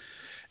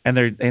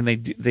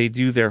they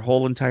do their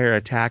whole entire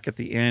attack at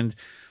the end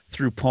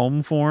through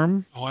poem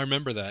form. Oh, I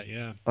remember that.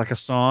 Yeah, like a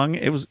song.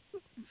 It was.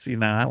 See,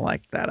 now I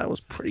liked that. That was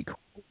pretty cool.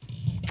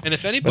 And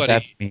if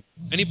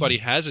anybody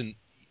hasn't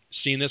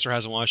seen this or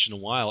hasn't watched in a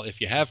while,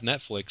 if you have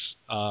Netflix,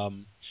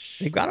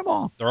 they've got them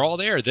all. They're all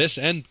there. This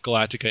and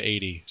Galactica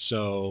 80.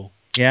 So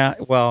yeah,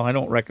 well, I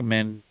don't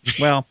recommend.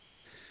 Well,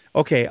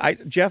 okay,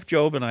 Jeff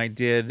Job and I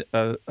did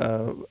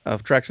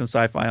of Treks and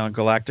Sci-Fi on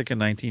Galactica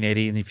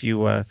 1980, and if you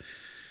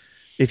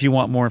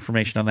want more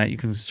information on that, you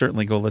can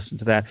certainly go listen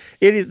to that.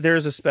 There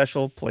is a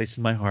special place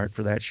in my heart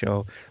for that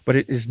show, but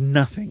it is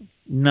nothing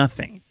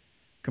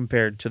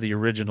compared to the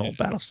original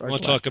Battlestar. We'll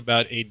talk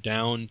about a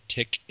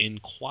downtick in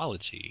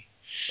quality.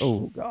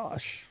 Oh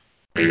gosh.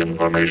 The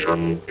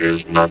information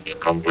is not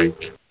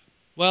complete.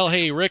 Well,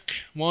 hey Rick,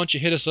 why don't you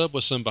hit us up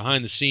with some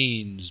behind the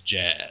scenes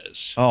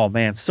jazz? Oh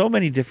man, so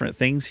many different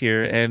things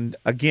here. And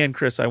again,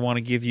 Chris, I want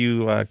to give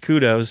you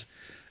kudos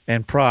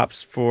and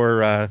props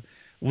for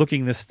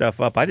looking this stuff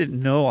up. I didn't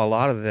know a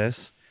lot of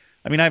this.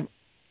 I mean,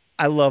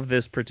 I love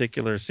this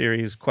particular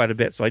series quite a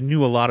bit, so I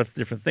knew a lot of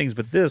different things,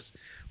 but this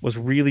was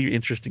really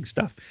interesting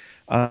stuff.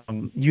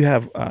 You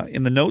have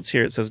in the notes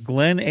here, it says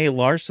Glenn A.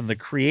 Larson, the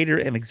creator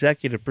and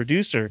executive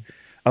producer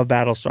of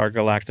Battlestar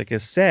Galactica,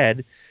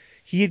 said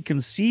he had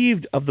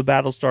conceived of the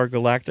Battlestar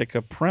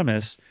Galactica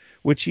premise,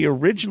 which he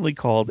originally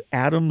called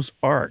Adam's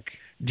Ark,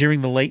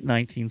 during the late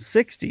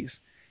 1960s.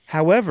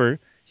 However,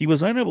 he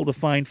was unable to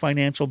find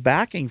financial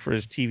backing for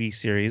his TV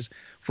series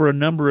for a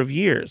number of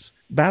years.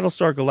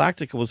 Battlestar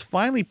Galactica was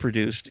finally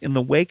produced in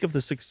the wake of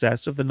the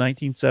success of the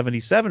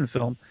 1977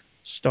 film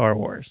Star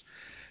Wars.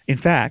 In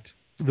fact,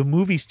 the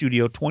movie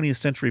studio 20th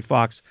Century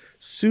Fox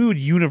sued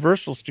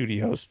Universal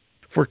Studios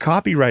for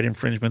copyright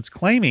infringements,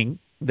 claiming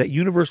that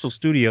Universal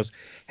Studios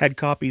had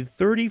copied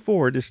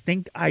 34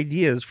 distinct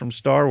ideas from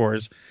Star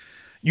Wars.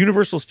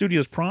 Universal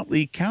Studios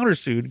promptly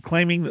countersued,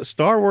 claiming that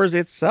Star Wars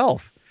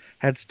itself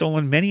had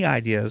stolen many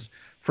ideas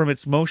from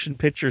its motion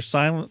picture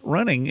Silent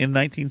Running in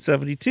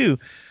 1972,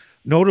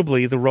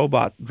 notably the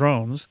robot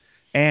drones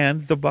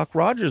and the Buck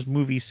Rogers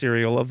movie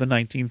serial of the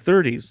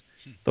 1930s.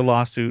 The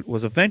lawsuit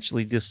was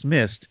eventually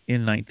dismissed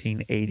in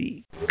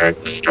 1980.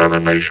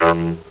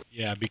 Extermination.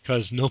 Yeah,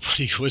 because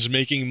nobody was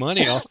making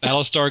money off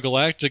Battlestar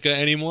Galactica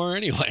anymore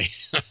anyway.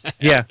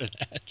 Yeah.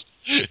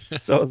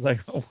 So it was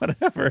like,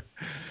 whatever.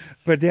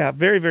 But yeah,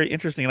 very, very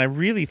interesting. And I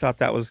really thought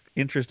that was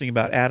interesting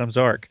about Adam's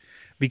Ark,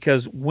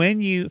 because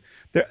when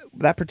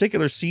that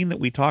particular scene that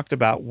we talked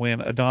about when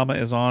Adama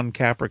is on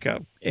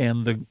Caprica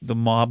and the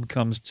mob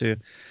comes to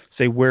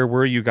say, "Where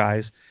were you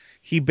guys?"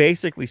 He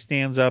basically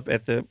stands up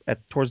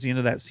towards the end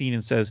of that scene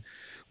and says,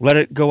 "Let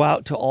it go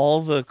out to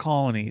all the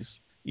colonies,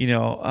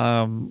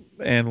 and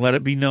let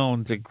it be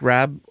known to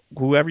grab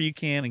whoever you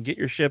can and get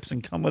your ships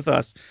and come with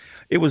us."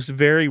 It was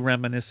very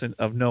reminiscent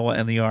of Noah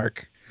and the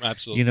Ark.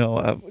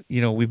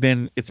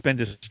 Absolutely. It's been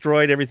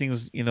destroyed.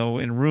 Everything's,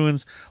 in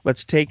ruins.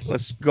 Let's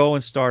go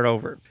and start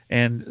over.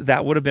 And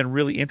that would have been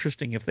really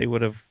interesting if they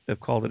would have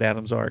called it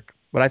Adam's Ark.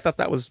 But I thought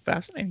that was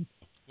fascinating.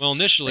 Well,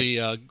 initially,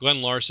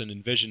 Glenn Larson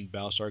envisioned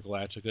Battlestar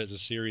Galactica as a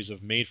series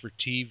of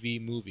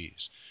made-for-TV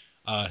movies,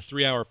 a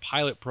 3-hour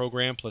pilot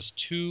program plus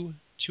two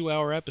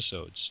 2-hour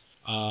episodes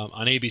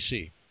on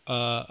ABC.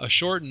 A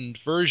shortened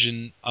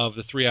version of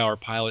the 3-hour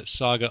pilot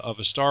Saga of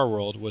a Star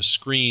World was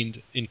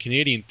screened in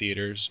Canadian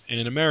theaters and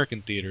in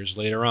American theaters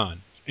later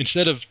on.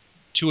 Instead of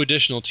 2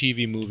 additional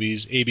TV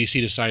movies,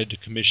 ABC decided to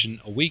commission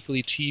a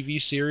weekly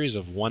TV series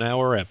of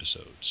 1-hour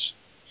episodes.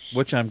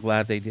 Which I'm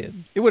glad they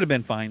did. It would have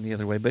been fine the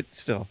other way, but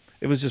still,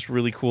 it was just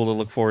really cool to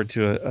look forward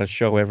to a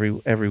show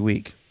every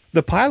week.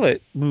 The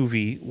pilot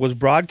movie was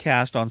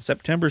broadcast on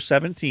September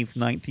 17th,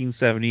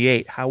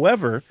 1978.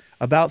 However,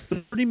 about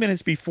 30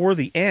 minutes before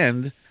the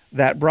end,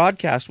 that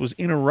broadcast was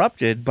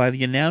interrupted by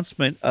the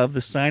announcement of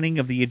the signing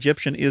of the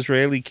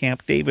Egyptian-Israeli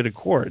Camp David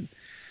Accord.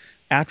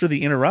 After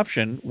the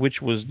interruption,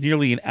 which was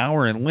nearly an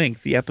hour in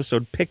length, the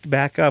episode picked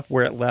back up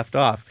where it left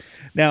off.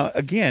 Now,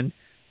 again,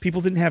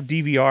 people didn't have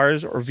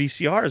DVRs or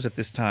VCRs at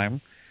this time.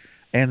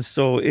 And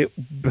so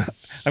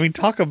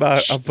talk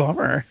about a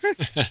bummer,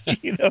 right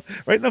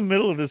in the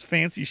middle of this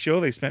fancy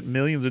show they spent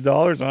millions of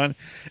dollars on.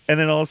 And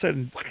then all of a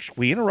sudden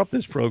we interrupt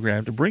this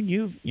program to bring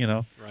you,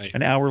 right.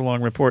 an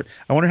hour-long report.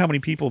 I wonder how many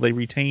people they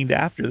retained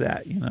after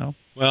that,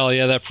 Well,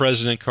 yeah, that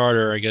President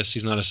Carter, I guess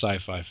he's not a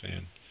sci-fi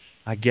fan.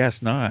 I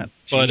guess not.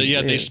 But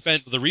they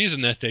spent, the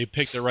reason that they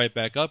picked it right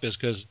back up is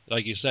because,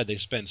 like you said, they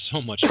spent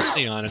so much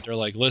money on it. They're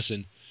like,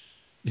 listen,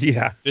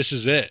 yeah, this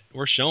is it.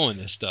 We're showing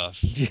this stuff.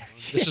 Yeah.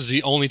 This is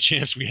the only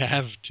chance we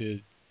have to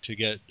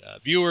get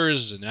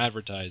viewers and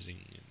advertising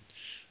and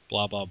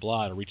blah, blah,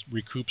 blah to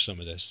recoup some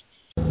of this.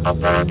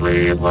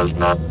 Apparently, it was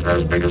not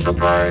as big a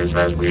surprise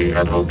as we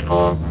had hoped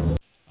for.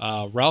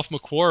 Ralph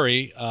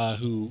McQuarrie,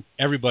 who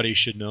everybody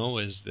should know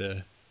is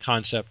the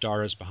concept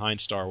artist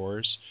behind Star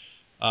Wars,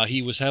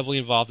 he was heavily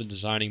involved in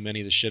designing many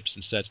of the ships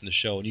and sets in the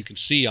show. And you can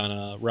see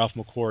on Ralph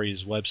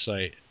McQuarrie's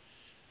website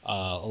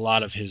a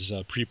lot of his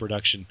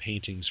pre-production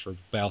paintings for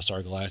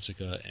Battlestar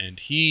Galactica, and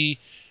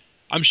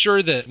I'm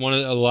sure that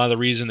a lot of the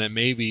reason that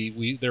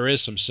maybe there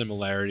is some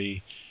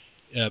similarity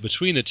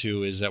between the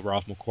two is that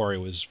Ralph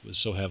McQuarrie was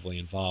so heavily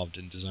involved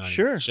in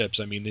designing ships.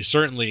 I mean, they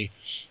certainly,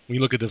 when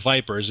you look at the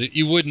Vipers,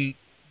 you wouldn't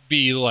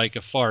be like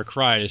a far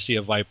cry to see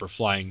a Viper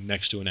flying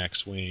next to an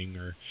X-wing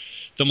or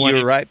the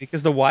You're right,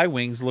 because the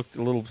Y-wings looked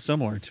a little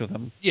similar to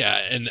them. Yeah,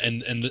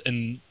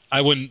 and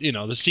I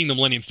wouldn't, seeing the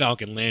Millennium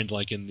Falcon land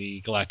like in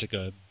the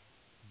Galactica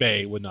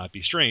Bay would not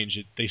be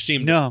strange. They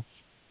seem to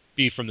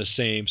be from the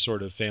same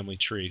sort of family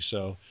tree,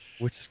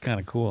 which is kind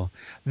of cool.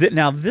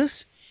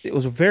 It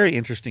was a very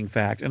interesting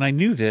fact, and I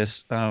knew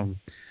this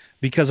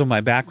because of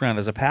my background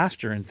as a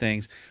pastor and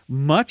things.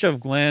 Much of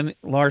Glenn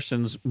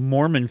Larson's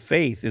Mormon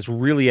faith is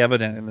really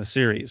evident in the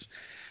series.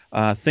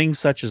 Things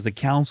such as the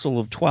Council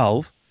of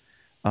 12,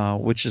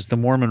 which is the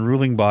Mormon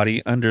ruling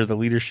body under the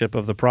leadership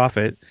of the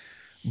prophet.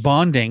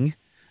 Bonding,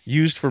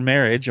 used for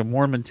marriage, a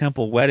Mormon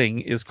temple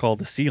wedding is called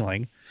the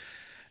sealing.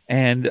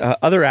 And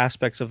other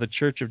aspects of the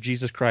Church of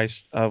Jesus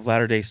Christ of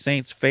Latter-day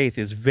Saints faith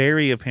is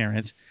very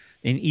apparent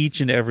in each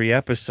and every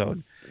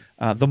episode.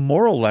 The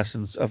moral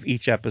lessons of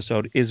each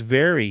episode is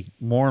very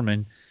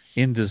Mormon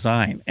in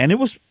design. And it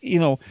was,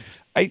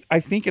 I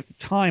think at the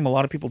time, a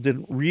lot of people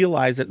didn't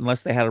realize it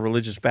unless they had a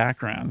religious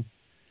background.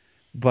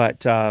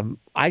 But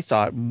I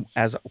saw it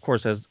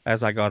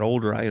as I got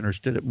older, I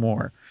understood it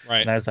more.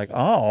 Right. And I was like,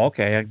 oh,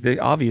 okay.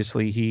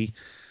 Obviously,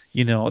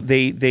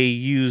 they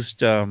used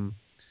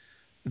the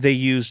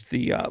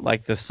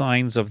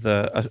signs of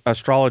the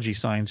astrology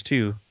signs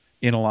too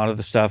in a lot of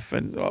the stuff,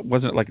 and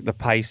wasn't it like the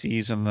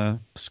Pisces and the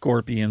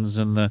Scorpions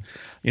and the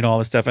all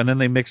this stuff, and then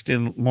they mixed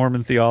in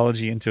Mormon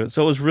theology into it.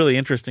 So it was really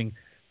interesting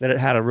that it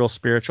had a real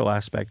spiritual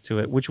aspect to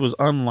it, which was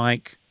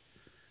unlike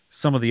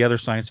some of the other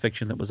science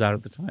fiction that was out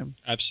at the time.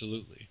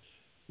 Absolutely.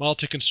 Well,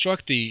 to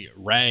construct the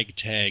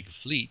ragtag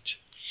fleet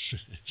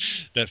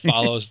that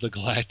follows the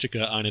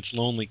Galactica on its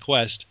lonely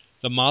quest,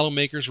 the model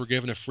makers were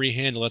given a free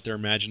hand to let their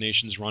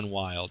imaginations run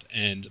wild.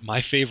 And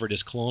my favorite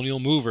is Colonial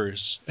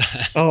Movers.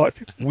 Oh,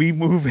 we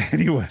move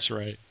anyway. That's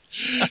right.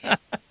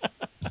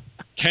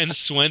 Ken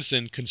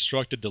Swenson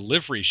constructed the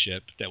livery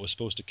ship that was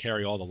supposed to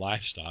carry all the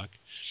livestock.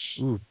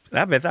 Ooh,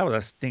 I bet that was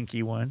a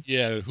stinky one.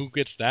 Yeah, who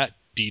gets that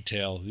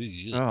detail?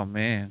 Oh,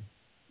 man.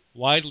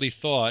 Widely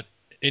thought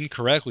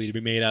incorrectly to be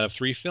made out of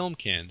 3 film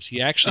cans.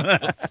 He actually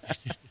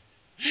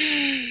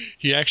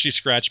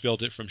scratch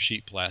built it from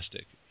sheet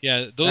plastic.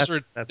 Yeah,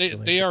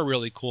 they are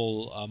really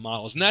cool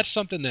models, and that's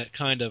something that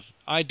kind of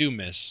I do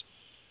miss.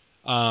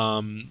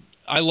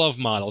 I love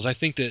models. I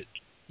think that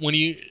when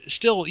you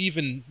still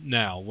even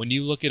now when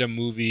you look at a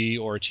movie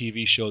or a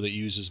TV show that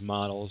uses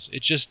models,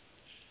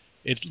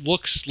 it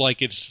looks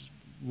like it's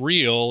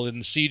real,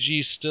 and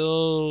CG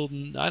still,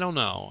 I don't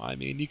know. I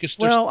mean, you can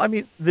still. Well, I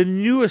mean, the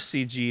newest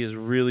CG is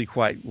really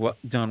quite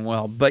done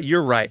well, but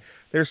you're right.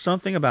 There's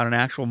something about an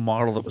actual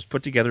model that was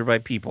put together by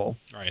people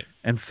Right.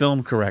 and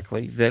filmed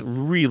correctly that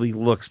really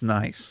looks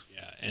nice.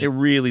 Yeah, it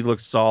really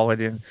looks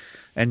solid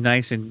and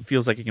nice and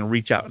feels like you can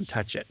reach out and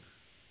touch it.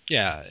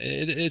 Yeah,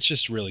 it's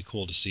just really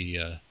cool to see.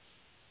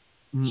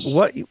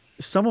 What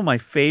some of my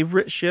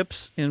favorite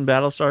ships in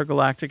Battlestar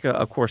Galactica,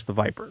 of course, the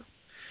Viper.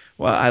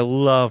 Well, I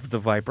love the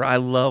Viper. I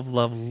loved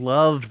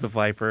the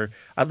Viper.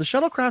 The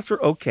shuttlecrafts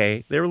were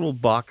okay. They were a little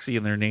boxy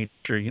in their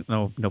nature.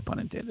 No pun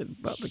intended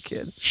about the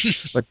kid.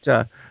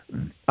 But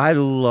I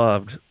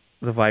loved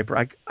the Viper.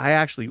 I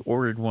actually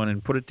ordered one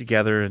and put it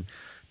together and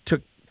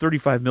took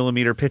 35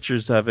 millimeter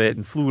pictures of it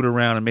and flew it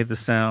around and made the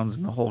sounds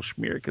and the whole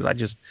schmear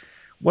because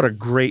what a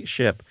great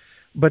ship.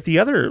 But the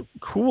other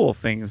cool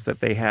things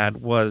that they had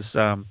was,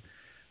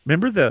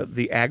 remember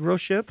the aggro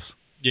ships?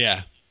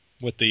 Yeah,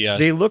 with the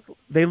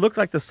They looked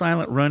like the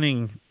silent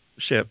running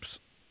ships.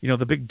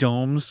 The big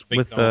domes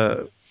with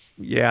dome.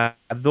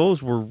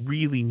 those were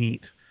really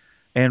neat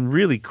and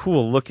really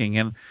cool looking.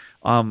 And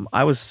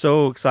I was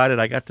so excited.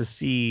 I got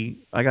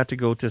to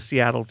go to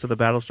Seattle to the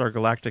Battlestar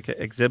Galactica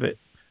exhibit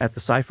at the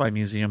Sci-Fi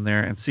Museum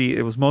there and see.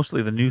 It was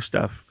mostly the new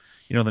stuff,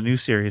 the new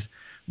series.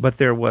 But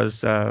there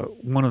was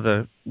one of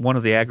the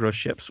aggro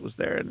ships was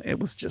there, and it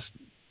was just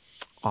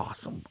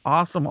awesome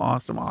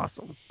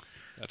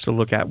to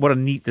look at. What a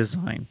neat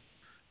design.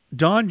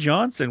 Don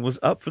Johnson was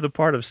up for the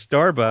part of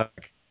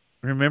Starbuck.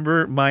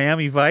 Remember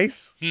Miami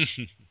Vice?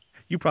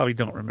 You probably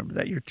don't remember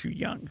that. You're too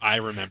young. I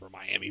remember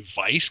Miami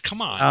Vice.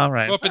 Come on. All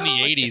right. I grew up in the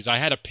 80s. I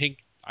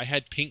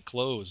had pink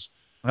clothes.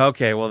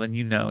 Okay, well then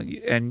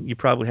and you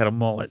probably had a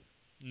mullet.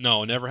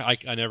 No, never. I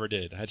never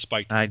did. I had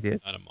spiked. I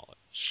did. Not a mullet.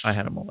 I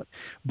had a mullet.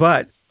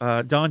 But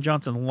Don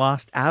Johnson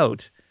lost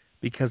out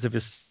because of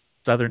his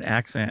southern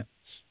accent.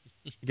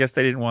 I guess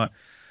they didn't want,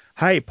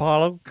 hey,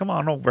 Paulo, come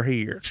on over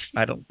here.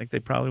 I don't think they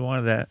probably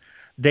wanted that.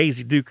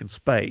 Daisy Duke in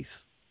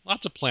space.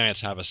 Lots of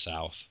planets have a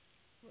south.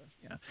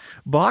 Yeah.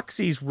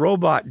 Boxy's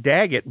robot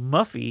Daggett,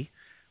 Muffy,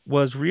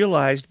 was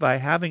realized by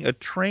having a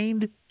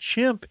trained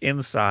chimp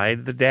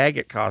inside the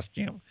Daggett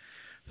costume.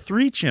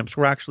 3 chimps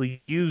were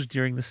actually used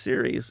during the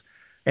series.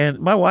 And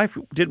my wife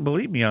didn't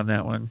believe me on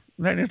that one.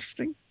 Isn't that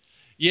interesting?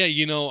 Yeah,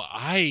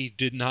 I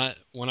did not,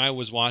 when I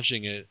was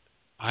watching it,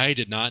 I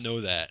did not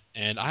know that.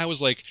 And I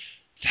was like,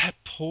 that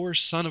poor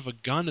son of a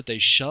gun that they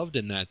shoved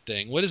in that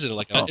thing. What is it?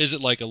 Is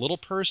it like a little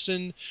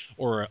person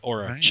or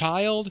a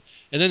child?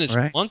 And then it's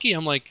monkey.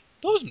 I'm like,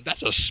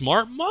 that's a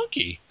smart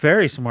monkey.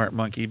 Very smart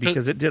monkey,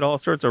 because it did all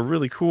sorts of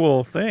really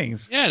cool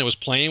things. Yeah, and it was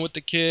playing with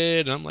the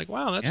kid. And I'm like,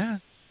 wow,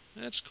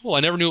 that's cool. I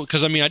never knew,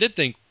 because I did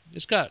think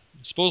it's got,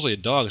 supposedly a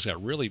dog, it's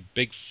got really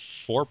big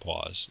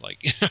forepaws.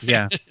 Like,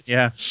 yeah.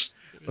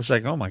 It was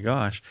like, oh my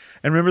gosh!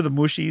 And remember the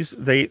mushies?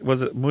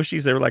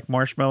 Mushies? They were like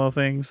marshmallow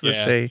things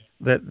that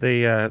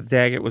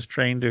Daggett was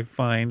trained to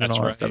find and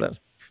all that stuff. That's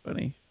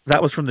funny.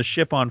 That was from the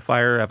Ship on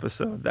Fire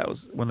episode. That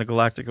was when the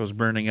Galactica was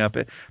burning up.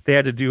 They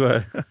had to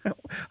do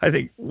I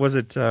think was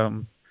it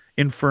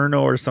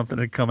Inferno or something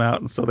had come out,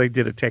 and so they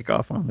did a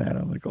takeoff on that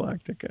on the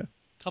Galactica.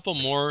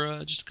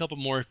 Just a couple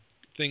more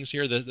things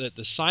here. The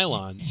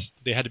Cylons,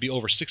 they had to be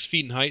over 6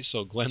 feet in height,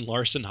 so Glenn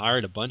Larson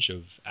hired a bunch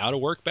of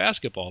out-of-work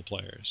basketball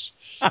players.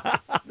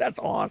 That's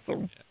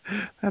awesome.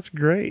 Yeah. That's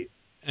great.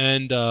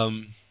 And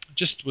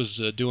just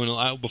was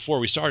doing, before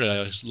we started,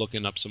 I was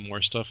looking up some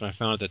more stuff, and I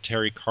found out that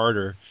Terry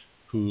Carter,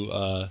 who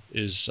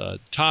is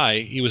Ty,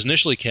 he was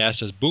initially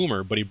cast as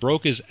Boomer, but he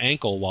broke his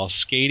ankle while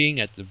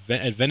skating at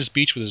Venice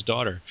Beach with his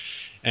daughter.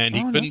 And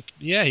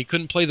he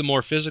couldn't play the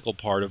more physical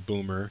part of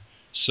Boomer.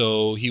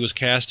 So he was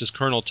cast as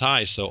Colonel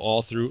Ty. So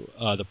all through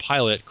the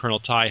pilot, Colonel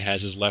Ty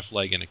has his left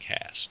leg in a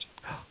cast.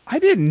 I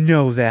didn't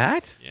know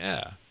that.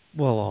 Yeah.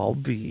 Well,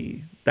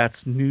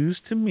 that's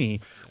news to me.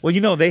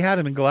 Well, they had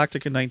him in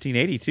Galactica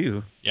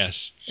 1982.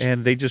 Yes.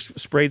 And they just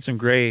sprayed some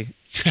gray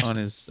on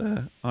his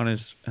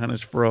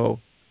fro.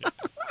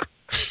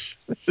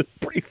 It's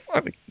pretty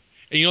funny.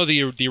 And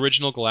the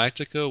original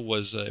Galactica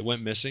was it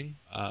went missing.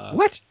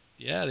 What?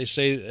 Yeah, they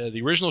say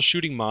the original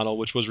shooting model,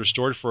 which was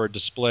restored for a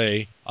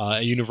display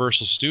at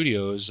Universal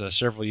Studios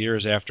several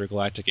years after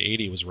Galactica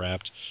 80 was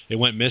wrapped, it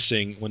went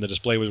missing when the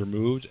display was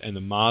removed, and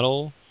the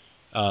model,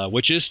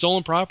 which is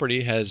stolen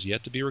property, has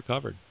yet to be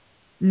recovered.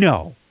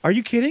 No. Are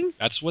you kidding?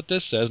 That's what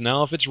this says.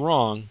 Now, if it's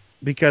wrong...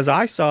 Because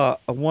I saw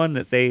one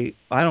that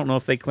I don't know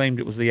if they claimed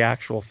it was the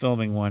actual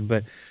filming one,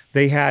 but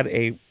they had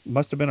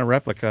must have been a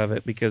replica of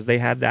it, because they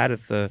had that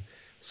at the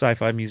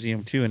Sci-Fi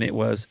Museum too, and it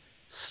was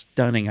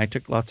stunning. I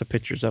took lots of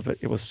pictures of it.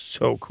 It was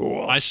so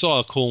cool. I saw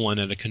a cool one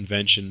at a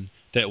convention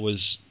that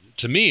was,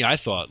 to me, I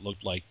thought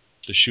looked like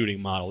the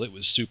shooting model. It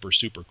was super,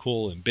 super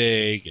cool and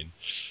big. And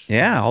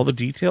yeah, all the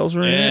details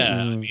were in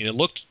it. Yeah, it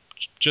looked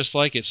just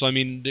like it. So,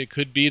 it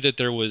could be that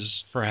there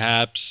was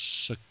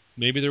perhaps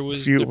Maybe there A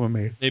was few of them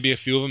made. maybe a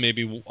few of them,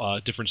 maybe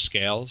different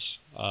scales.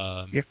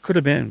 It could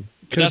have been.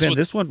 Could have that's been. what-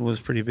 This one was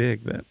pretty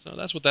big, but So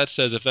that's what that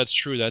says. If that's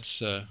true, that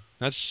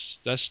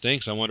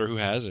stinks. I wonder who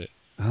has it.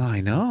 oh,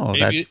 I know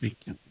Maybe- that'd be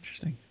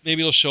interesting.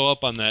 Maybe it'll show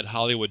up on that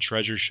Hollywood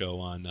Treasure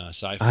show on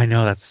Sci-Fi. I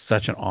know that's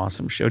such an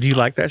awesome show. Do you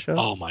like that show?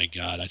 Oh my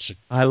God, that's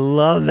I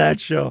love that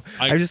show.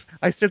 I-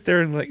 I sit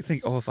there and like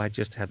think, oh, if I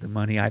just had the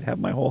money, I'd have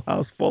my whole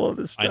house full of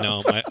this stuff. I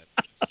know.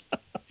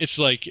 It's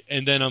like,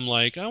 and then I'm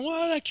like, oh,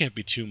 well, that can't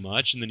be too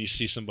much. And then you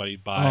see somebody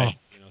buy,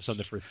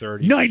 something for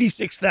 $30.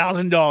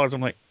 $96,000.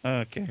 I'm like,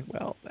 okay,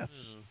 well,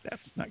 that's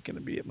not going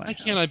to be at my Why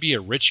house. can't I be a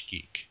rich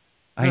geek?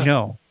 I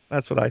know.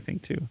 That's what I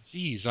think too.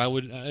 Jeez,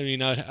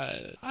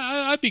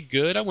 I'd be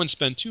good. I wouldn't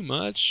spend too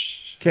much.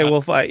 Okay,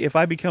 well, if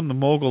I become the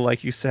mogul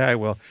like you say I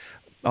will,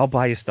 I'll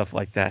buy you stuff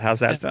like that. How's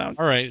that sound?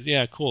 All right,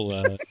 yeah,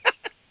 cool.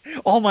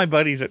 All my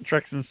buddies at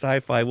Treks and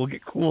Sci-Fi will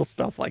get cool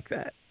stuff like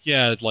that.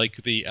 Yeah, like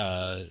the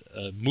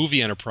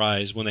Movie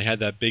Enterprise when they had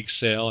that big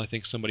sale. I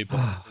think somebody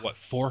bought what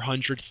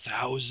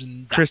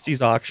 $400,000.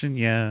 Christie's auction,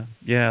 yeah,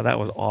 that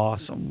was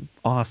awesome.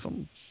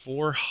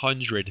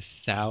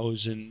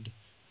 400,000.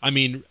 I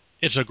mean,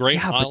 it's a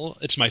great model.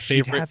 It's my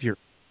favorite.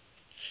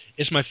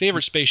 It's my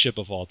favorite spaceship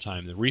of all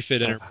time. The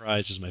Refit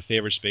Enterprise is my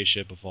favorite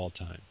spaceship of all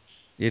time.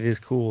 It is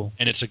cool,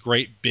 and it's a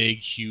great, big,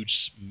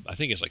 huge. I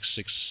think it's like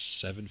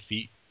 6-7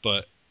 feet.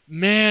 But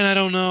man, I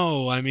don't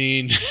know. I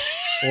mean,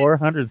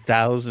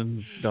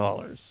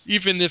 $400,000.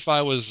 Even if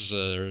I was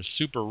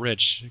super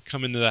rich,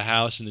 come into the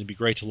house and it'd be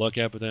great to look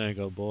at. But then I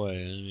go, boy,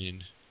 I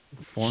mean,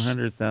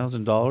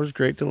 $400,000,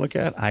 great to look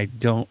at. I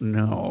don't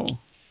know.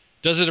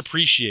 Does it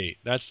appreciate?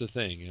 That's the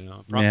thing, you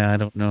know. Yeah, I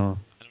don't know.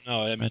 I don't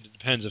know. I mean, it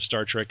depends if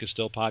Star Trek is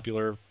still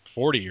popular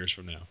 40 years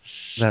from now.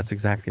 That's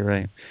exactly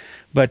right.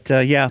 But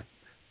yeah,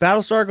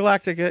 Battlestar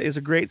Galactica is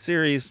a great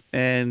series,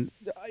 and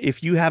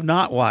if you have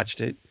not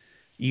watched it,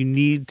 you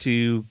need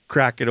to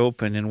crack it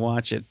open and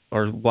watch it,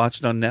 or watch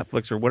it on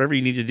Netflix, or whatever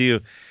you need to do.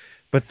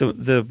 But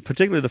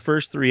particularly the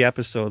first 3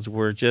 episodes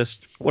were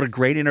just what a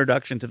great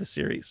introduction to the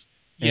series.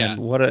 Yeah.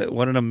 And what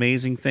an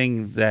amazing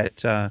thing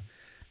that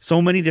so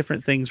many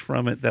different things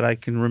from it that I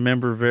can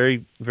remember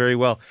very, very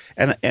well.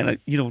 And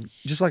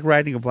just like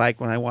riding a bike,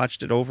 when I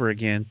watched it over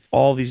again,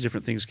 all these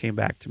different things came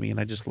back to me, and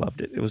I just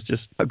loved it. It was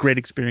just a great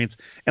experience.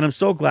 And I'm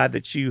so glad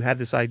that you had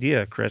this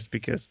idea, Chris,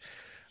 because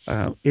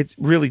it's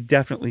really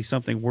definitely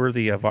something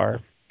worthy of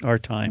our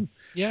time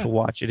to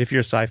watch it if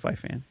you're a sci-fi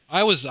fan.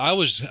 I was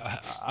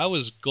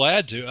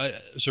glad to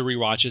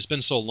rewatch it. It's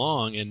been so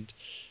long, and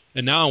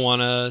now I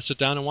want to sit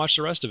down and watch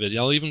the rest of it.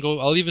 I'll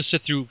even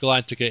sit through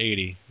Galactica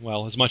 80.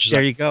 Well, as much as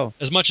you go.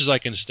 As much as I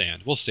can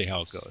stand. We'll see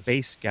how it goes.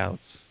 Space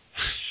Scouts.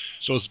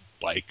 Those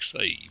bikes.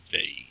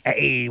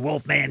 Hey,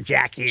 Wolfman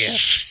Jack here.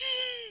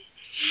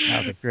 That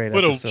was a great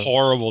what episode. A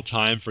horrible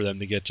time for them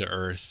to get to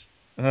Earth.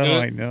 Oh,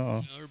 I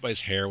know. Everybody's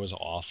hair was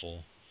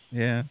awful.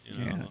 Yeah,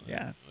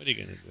 yeah. What are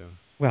you gonna do?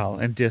 Well,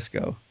 and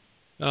disco.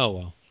 Oh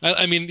well.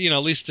 I mean,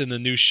 at least in the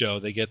new show,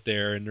 they get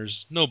there and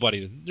there's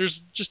nobody. There's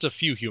just a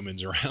few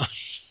humans around.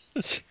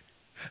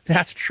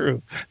 That's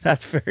true.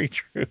 That's very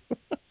true.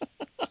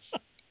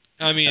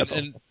 I mean,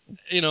 and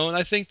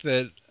I think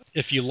that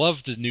if you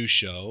love the new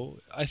show,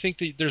 I think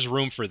that there's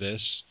room for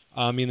this.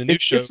 I mean, the new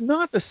show. It's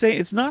not the same.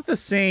 It's not the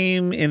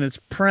same in its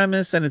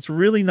premise, and it's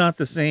really not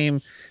the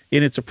same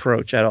in its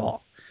approach at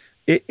all.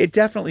 It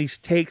definitely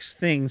takes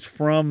things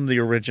from the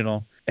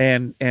original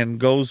and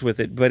goes with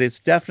it, but it's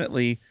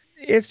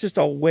just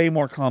a way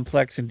more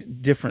complex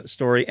and different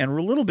story, and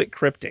a little bit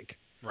cryptic.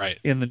 Right.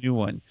 In the new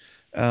one.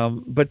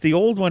 But the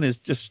old one is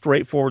just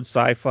straightforward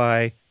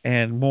sci-fi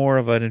and more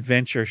of an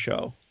adventure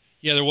show.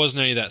 Yeah, there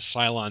wasn't any of that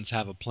Cylons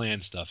have a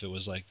plan stuff. It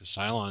was like the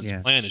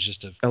Cylons' plan is just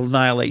to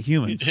annihilate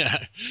humans.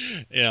 Yeah,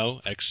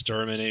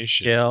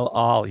 extermination. Kill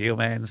all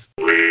humans.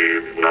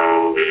 Leave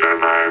no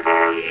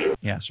survivors.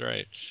 Yeah, that's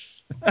right.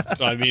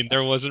 So I mean,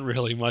 there wasn't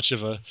really much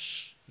of a,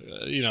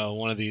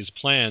 one of these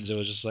plans. It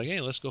was just like, hey,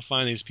 let's go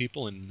find these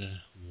people and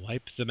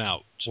wipe them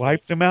out.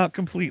 Wipe them out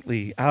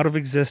completely, out of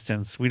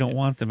existence. We don't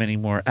want them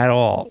anymore at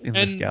all in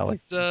this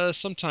galaxy.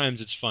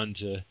 Sometimes it's fun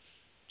to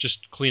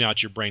just clean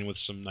out your brain with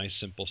some nice,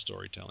 simple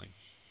storytelling.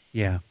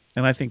 Yeah,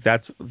 and I think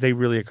they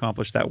really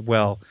accomplished that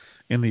well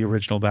in the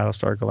original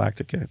Battlestar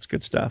Galactica. It's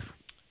good stuff.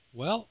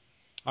 Well,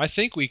 I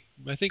think we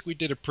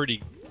did a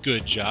pretty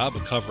good job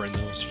of covering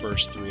those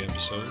first 3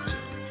 episodes.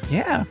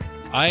 Yeah.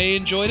 I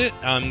enjoyed it.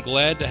 I'm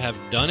glad to have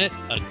done it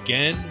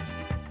again.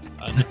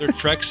 Another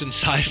Treks and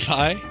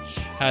Sci-Fi.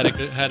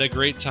 Had a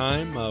great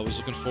time. I was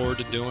looking forward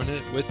to doing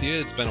it with you.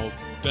 It's been a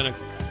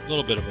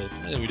little bit of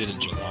we did in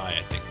July,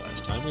 I think,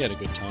 last time. We had a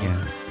good time.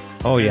 Yeah.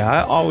 Oh yeah,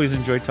 I always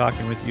enjoy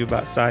talking with you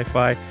about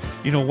sci-fi.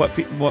 You know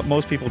what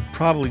most people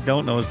probably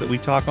don't know is that we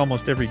talk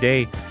almost every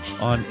day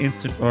on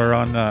instant or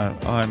on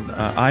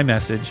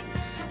iMessage,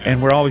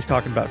 and we're always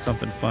talking about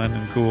something fun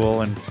and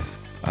cool, and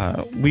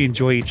we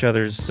enjoy each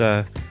other's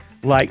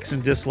likes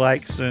and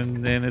dislikes,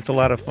 and it's a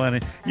lot of fun.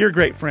 And you're a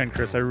great friend,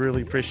 Chris. I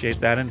really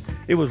appreciate that, and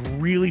it was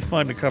really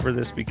fun to cover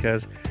this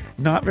because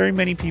not very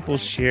many people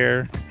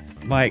share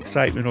my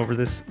excitement over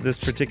this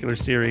particular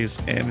series,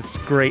 and it's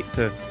great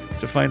to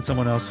to find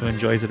someone else who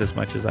enjoys it as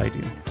much as I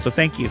do. So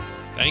thank you.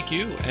 Thank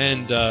you.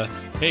 And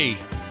hey,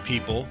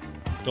 people,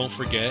 don't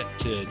forget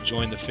to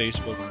join the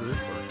Facebook group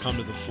or come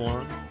to the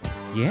forum.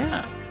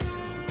 Yeah.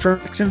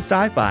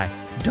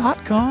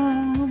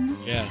 FrictionSci-Fi.com.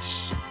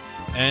 Yes.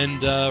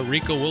 And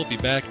Rico will be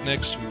back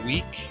next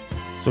week.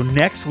 So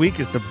next week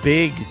is the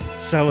big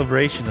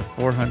celebration of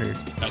 400.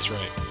 That's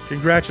right.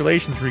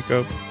 Congratulations,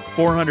 Rico.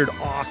 400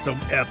 awesome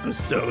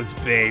episodes,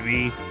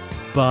 baby.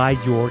 By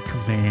your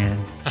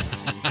command.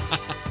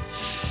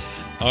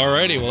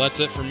 Alrighty, well, that's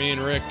it for me and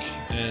Rick.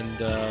 And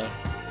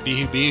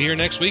be here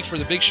next week for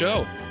the big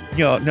show.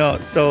 No.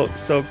 So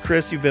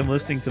Chris, you've been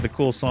listening to the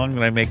cool song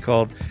that I made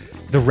called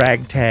The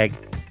Ragtag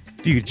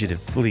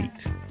Fugitive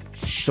Fleet.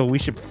 So we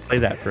should play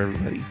that for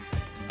everybody.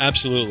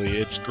 Absolutely.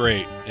 It's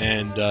great.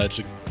 And it's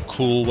a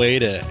cool way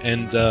to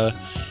end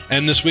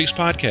this week's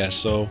podcast.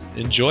 So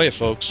enjoy it,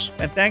 folks.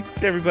 And thanks,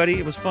 everybody.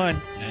 It was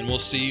fun. And we'll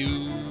see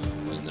you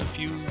in a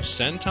few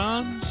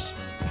centons.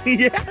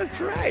 Yeah, that's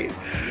right.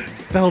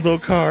 Feldo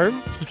Carb.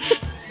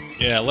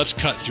 Yeah, let's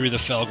cut through the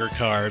Felger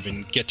Carb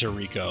and get to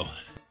Rico.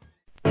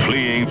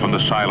 Fleeing from the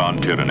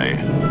Cylon tyranny,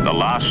 the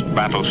last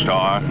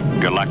battlestar,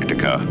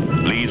 Galactica,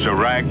 leads a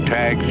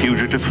ragtag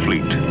fugitive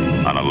fleet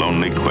on a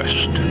lonely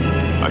quest.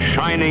 A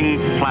shining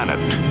planet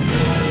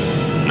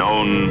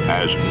known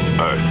as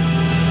Earth.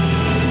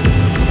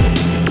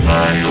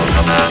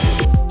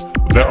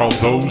 There are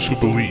those who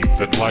believe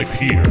that life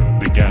here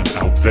began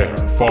out there,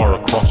 far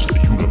across the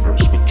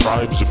universe, with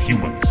tribes of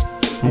humans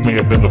who may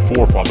have been the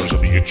forefathers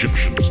of the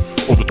Egyptians,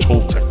 or the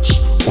Toltecs,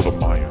 or the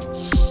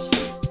Mayans.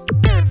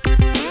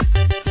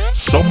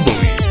 Some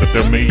believe that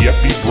there may yet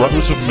be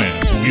brothers of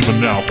man who even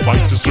now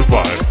fight to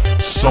survive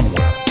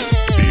somewhere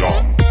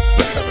beyond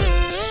the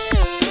heavens.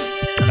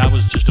 When I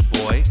was just a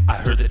boy, I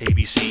heard that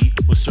ABC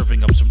was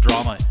serving up some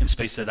drama in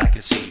space that I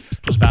could see.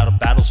 'Twas about a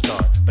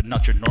Battlestar, but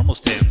not your normal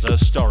stanza,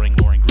 starring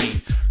Lauren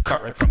Green,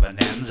 Cartwright from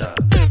Bonanza.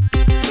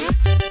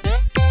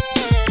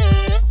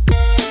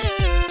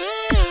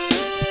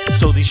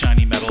 So these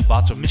shiny metal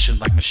bots are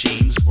mission-like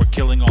machines were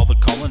killing all the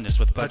colonists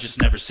with budgets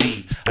never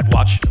seen. I'd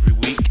watch every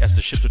week as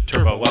the ships would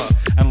turbo up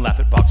and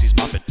laugh at Boxy's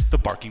Moffat, the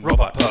barking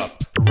robot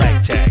pup. The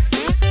ragtag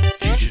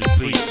fugitive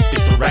fleet,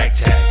 it's the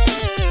ragtag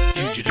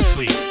fugitive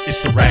fleet, it's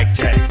the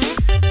ragtag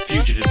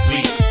fugitive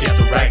fleet, yeah,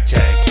 the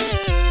ragtag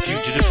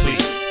fugitive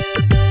fleet.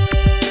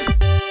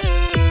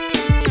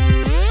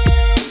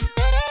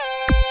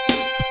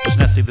 Those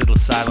nasty little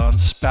Cylons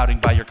spouting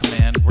by your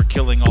command were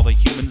killing all the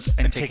humans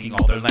and taking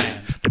all their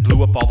land. They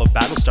blew up all the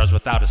Battlestars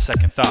without a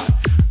second thought.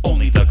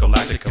 Only the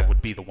Galactica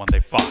would be the one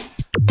they fought.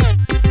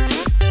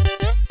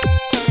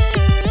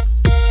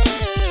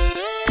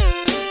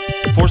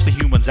 Forced the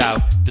humans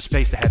out to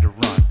space, they had to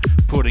run,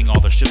 putting all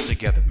their ships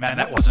together. Man,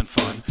 that wasn't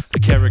fun. The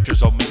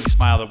characters all made me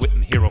smile, their wit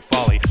and hero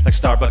folly, like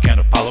Starbuck and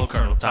Apollo,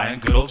 Colonel Ty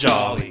and good old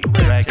Jolly.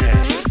 Ragtag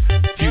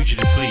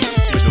fugitive fleet,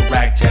 it was the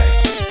ragtag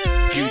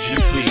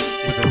fugitive fleet,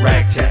 it was the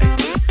ragtag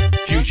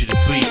fugitive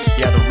fleet,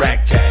 yeah, the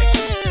ragtag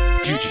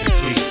fugitive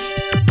fleet.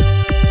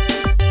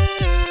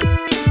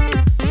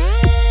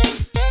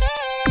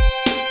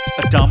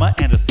 Adama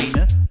and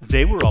Athena,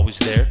 they were always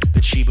there.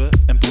 Bathsheba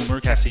and Boomer,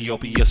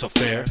 Cassiopeia so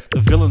fair. The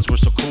villains were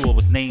so cool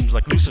with names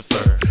like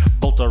Lucifer,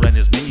 Boltar and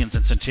his minions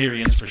and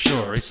Centurions for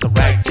sure. It's the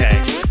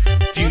ragtag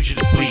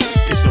fugitive fleet,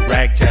 it's the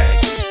ragtag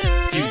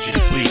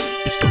fugitive fleet,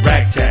 it's the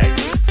ragtag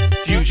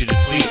fugitive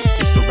fleet,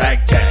 it's the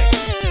ragtag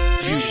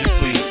fugitive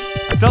fleet.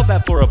 I felt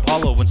bad for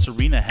Apollo when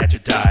Serena had to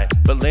die,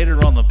 but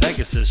later on the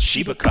Pegasus,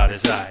 Sheba caught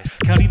his eye.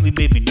 Count Ely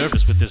made me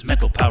nervous with his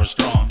mental power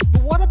strong.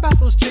 But what about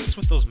those chicks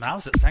with those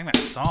mouths that sang that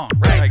song?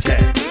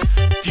 Ragtag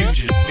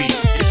fugitive fleet,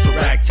 it's the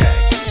ragtag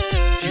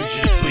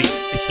fugitive fleet,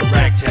 it's the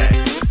ragtag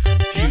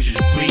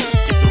fugitive fleet,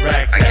 it's the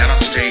ragtag. I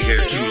cannot stay here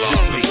too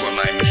long before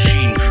my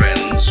machine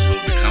friends will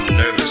become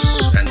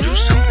nervous and do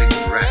something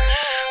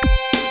rash.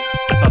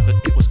 I thought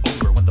that it was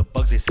over when the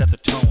bugs they set the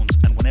tones,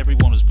 and when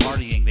everyone was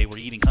partying they were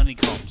eating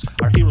honeycombs.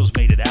 Our heroes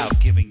made it out,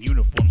 giving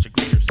uniforms to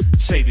greeters,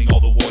 saving all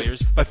the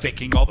warriors by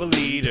faking all the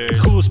leaders. The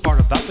coolest part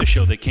about the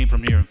show, they came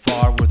from near and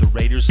far, were the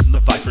Raiders and the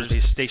Vipers,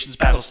 base stations,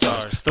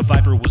 Battlestars. The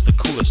Viper was the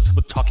coolest,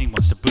 with talking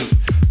ones to boot.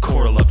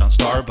 Cora loved on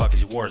Starbuck as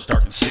he wore his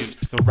darkened suit.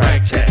 The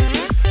ragtag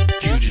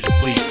fugitive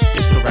fleet,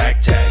 it's the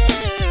ragtag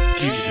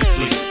fugitive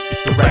fleet,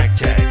 it's the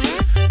ragtag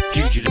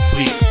fugitive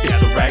fleet, it's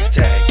the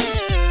ragtag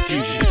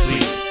fugitive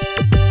fleet.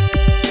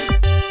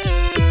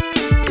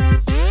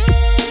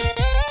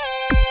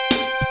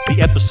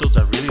 The episodes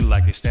I really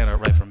like, they stand out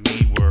right for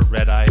me, were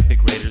Red Eye,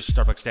 Big Raiders,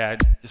 Starbuck's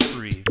Dad is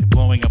free.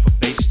 Blowing up a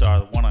base star,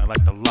 the one I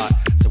liked a lot,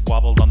 as they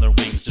wobbled on their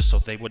wings just so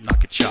they would not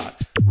get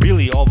shot.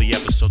 Really, all the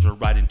episodes were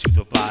right into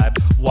the vibe,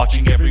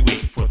 watching every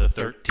week for the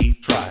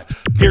 13th tribe.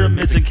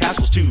 Pyramids and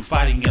castles too,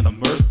 fighting in the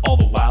mirth, all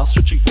the while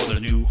searching for their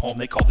new home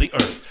they call the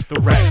Earth. The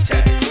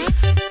ragtag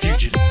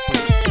fugitive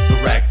fleet, the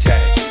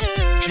ragtag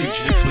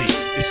fugitive fleet,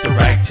 it's the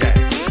ragtag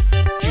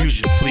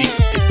fugitive fleet,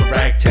 it's the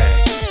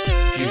ragtag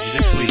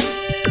fugitive fleet.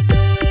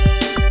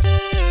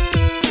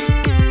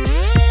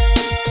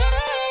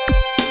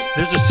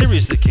 There's a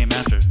series that came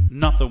after,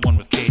 not the one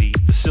with Katie,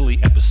 the silly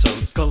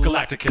episodes,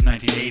 Galactica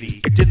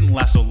 1980. It didn't didn't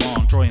last so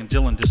long. Troy and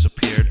Dylan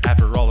disappeared.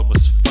 After all, it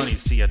was funny to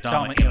see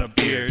Adama in a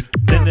beard.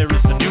 Then there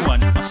is the new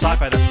one, on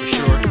sci-fi that's for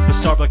sure. The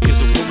Starbuck is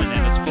a woman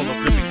and it's full of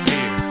ripping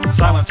fear.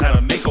 Silence had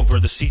a makeover,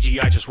 the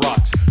CGI just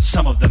rocks.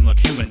 Some of them look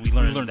human, we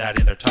learned that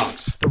in their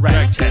talks. The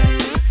ragtag,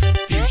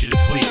 fugitive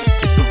fleet,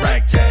 it's the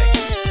ragtag.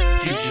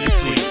 Fugitive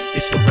fleet,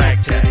 it's the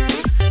ragtag.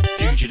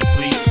 Fugitive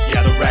fleet,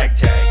 yeah, the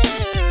ragtag.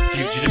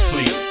 Fugitive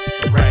fleet,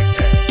 the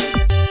ragtag.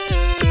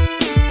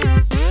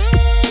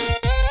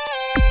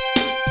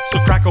 So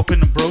crack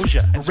open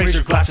ambrosia and raise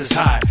your glasses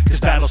high, cause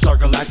Battlestar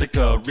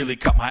Galactica really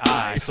caught my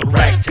eye. It's the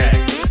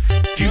ragtag.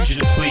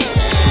 Fugitive fleet,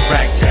 the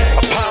ragtag.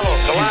 Apollo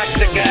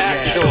Galactica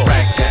Actual. Yeah, the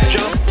ragtag.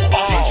 Jump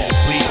all. Fugitive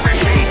fleet,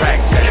 the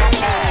ragtag.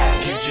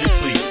 Fugitive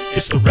fleet,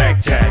 it's the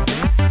ragtag.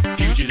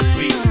 Fugitive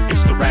fleet,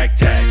 it's the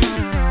ragtag.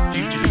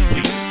 Fugitive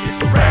fleet, it's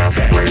the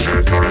ragtag.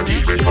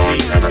 Fugitive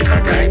fleet, it's the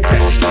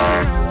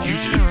ragtag.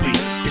 Fugitive fleet,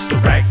 it's the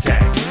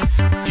ragtag.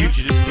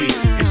 Fugitive fleet,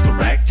 it's the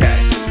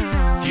ragtag.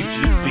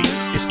 Fugitive fleet,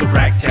 it's the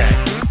ragtag.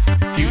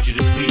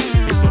 Fugitive fleet,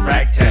 it's the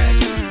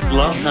ragtag.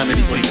 Last time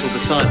anybody saw the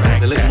Cylons,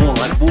 they looked more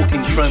like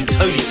walking chrome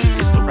toasters.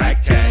 It's the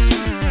ragtag.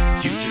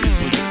 Fugitive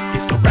fleet,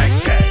 it's the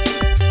ragtag.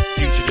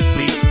 Fugitive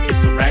fleet,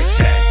 it's the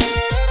ragtag.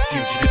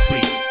 Fugitive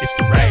fleet, it's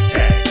the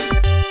ragtag.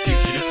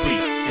 Fugitive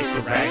fleet, it's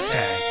the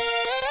ragtag.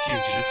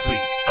 Fugitive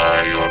fleet.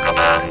 By your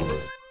command.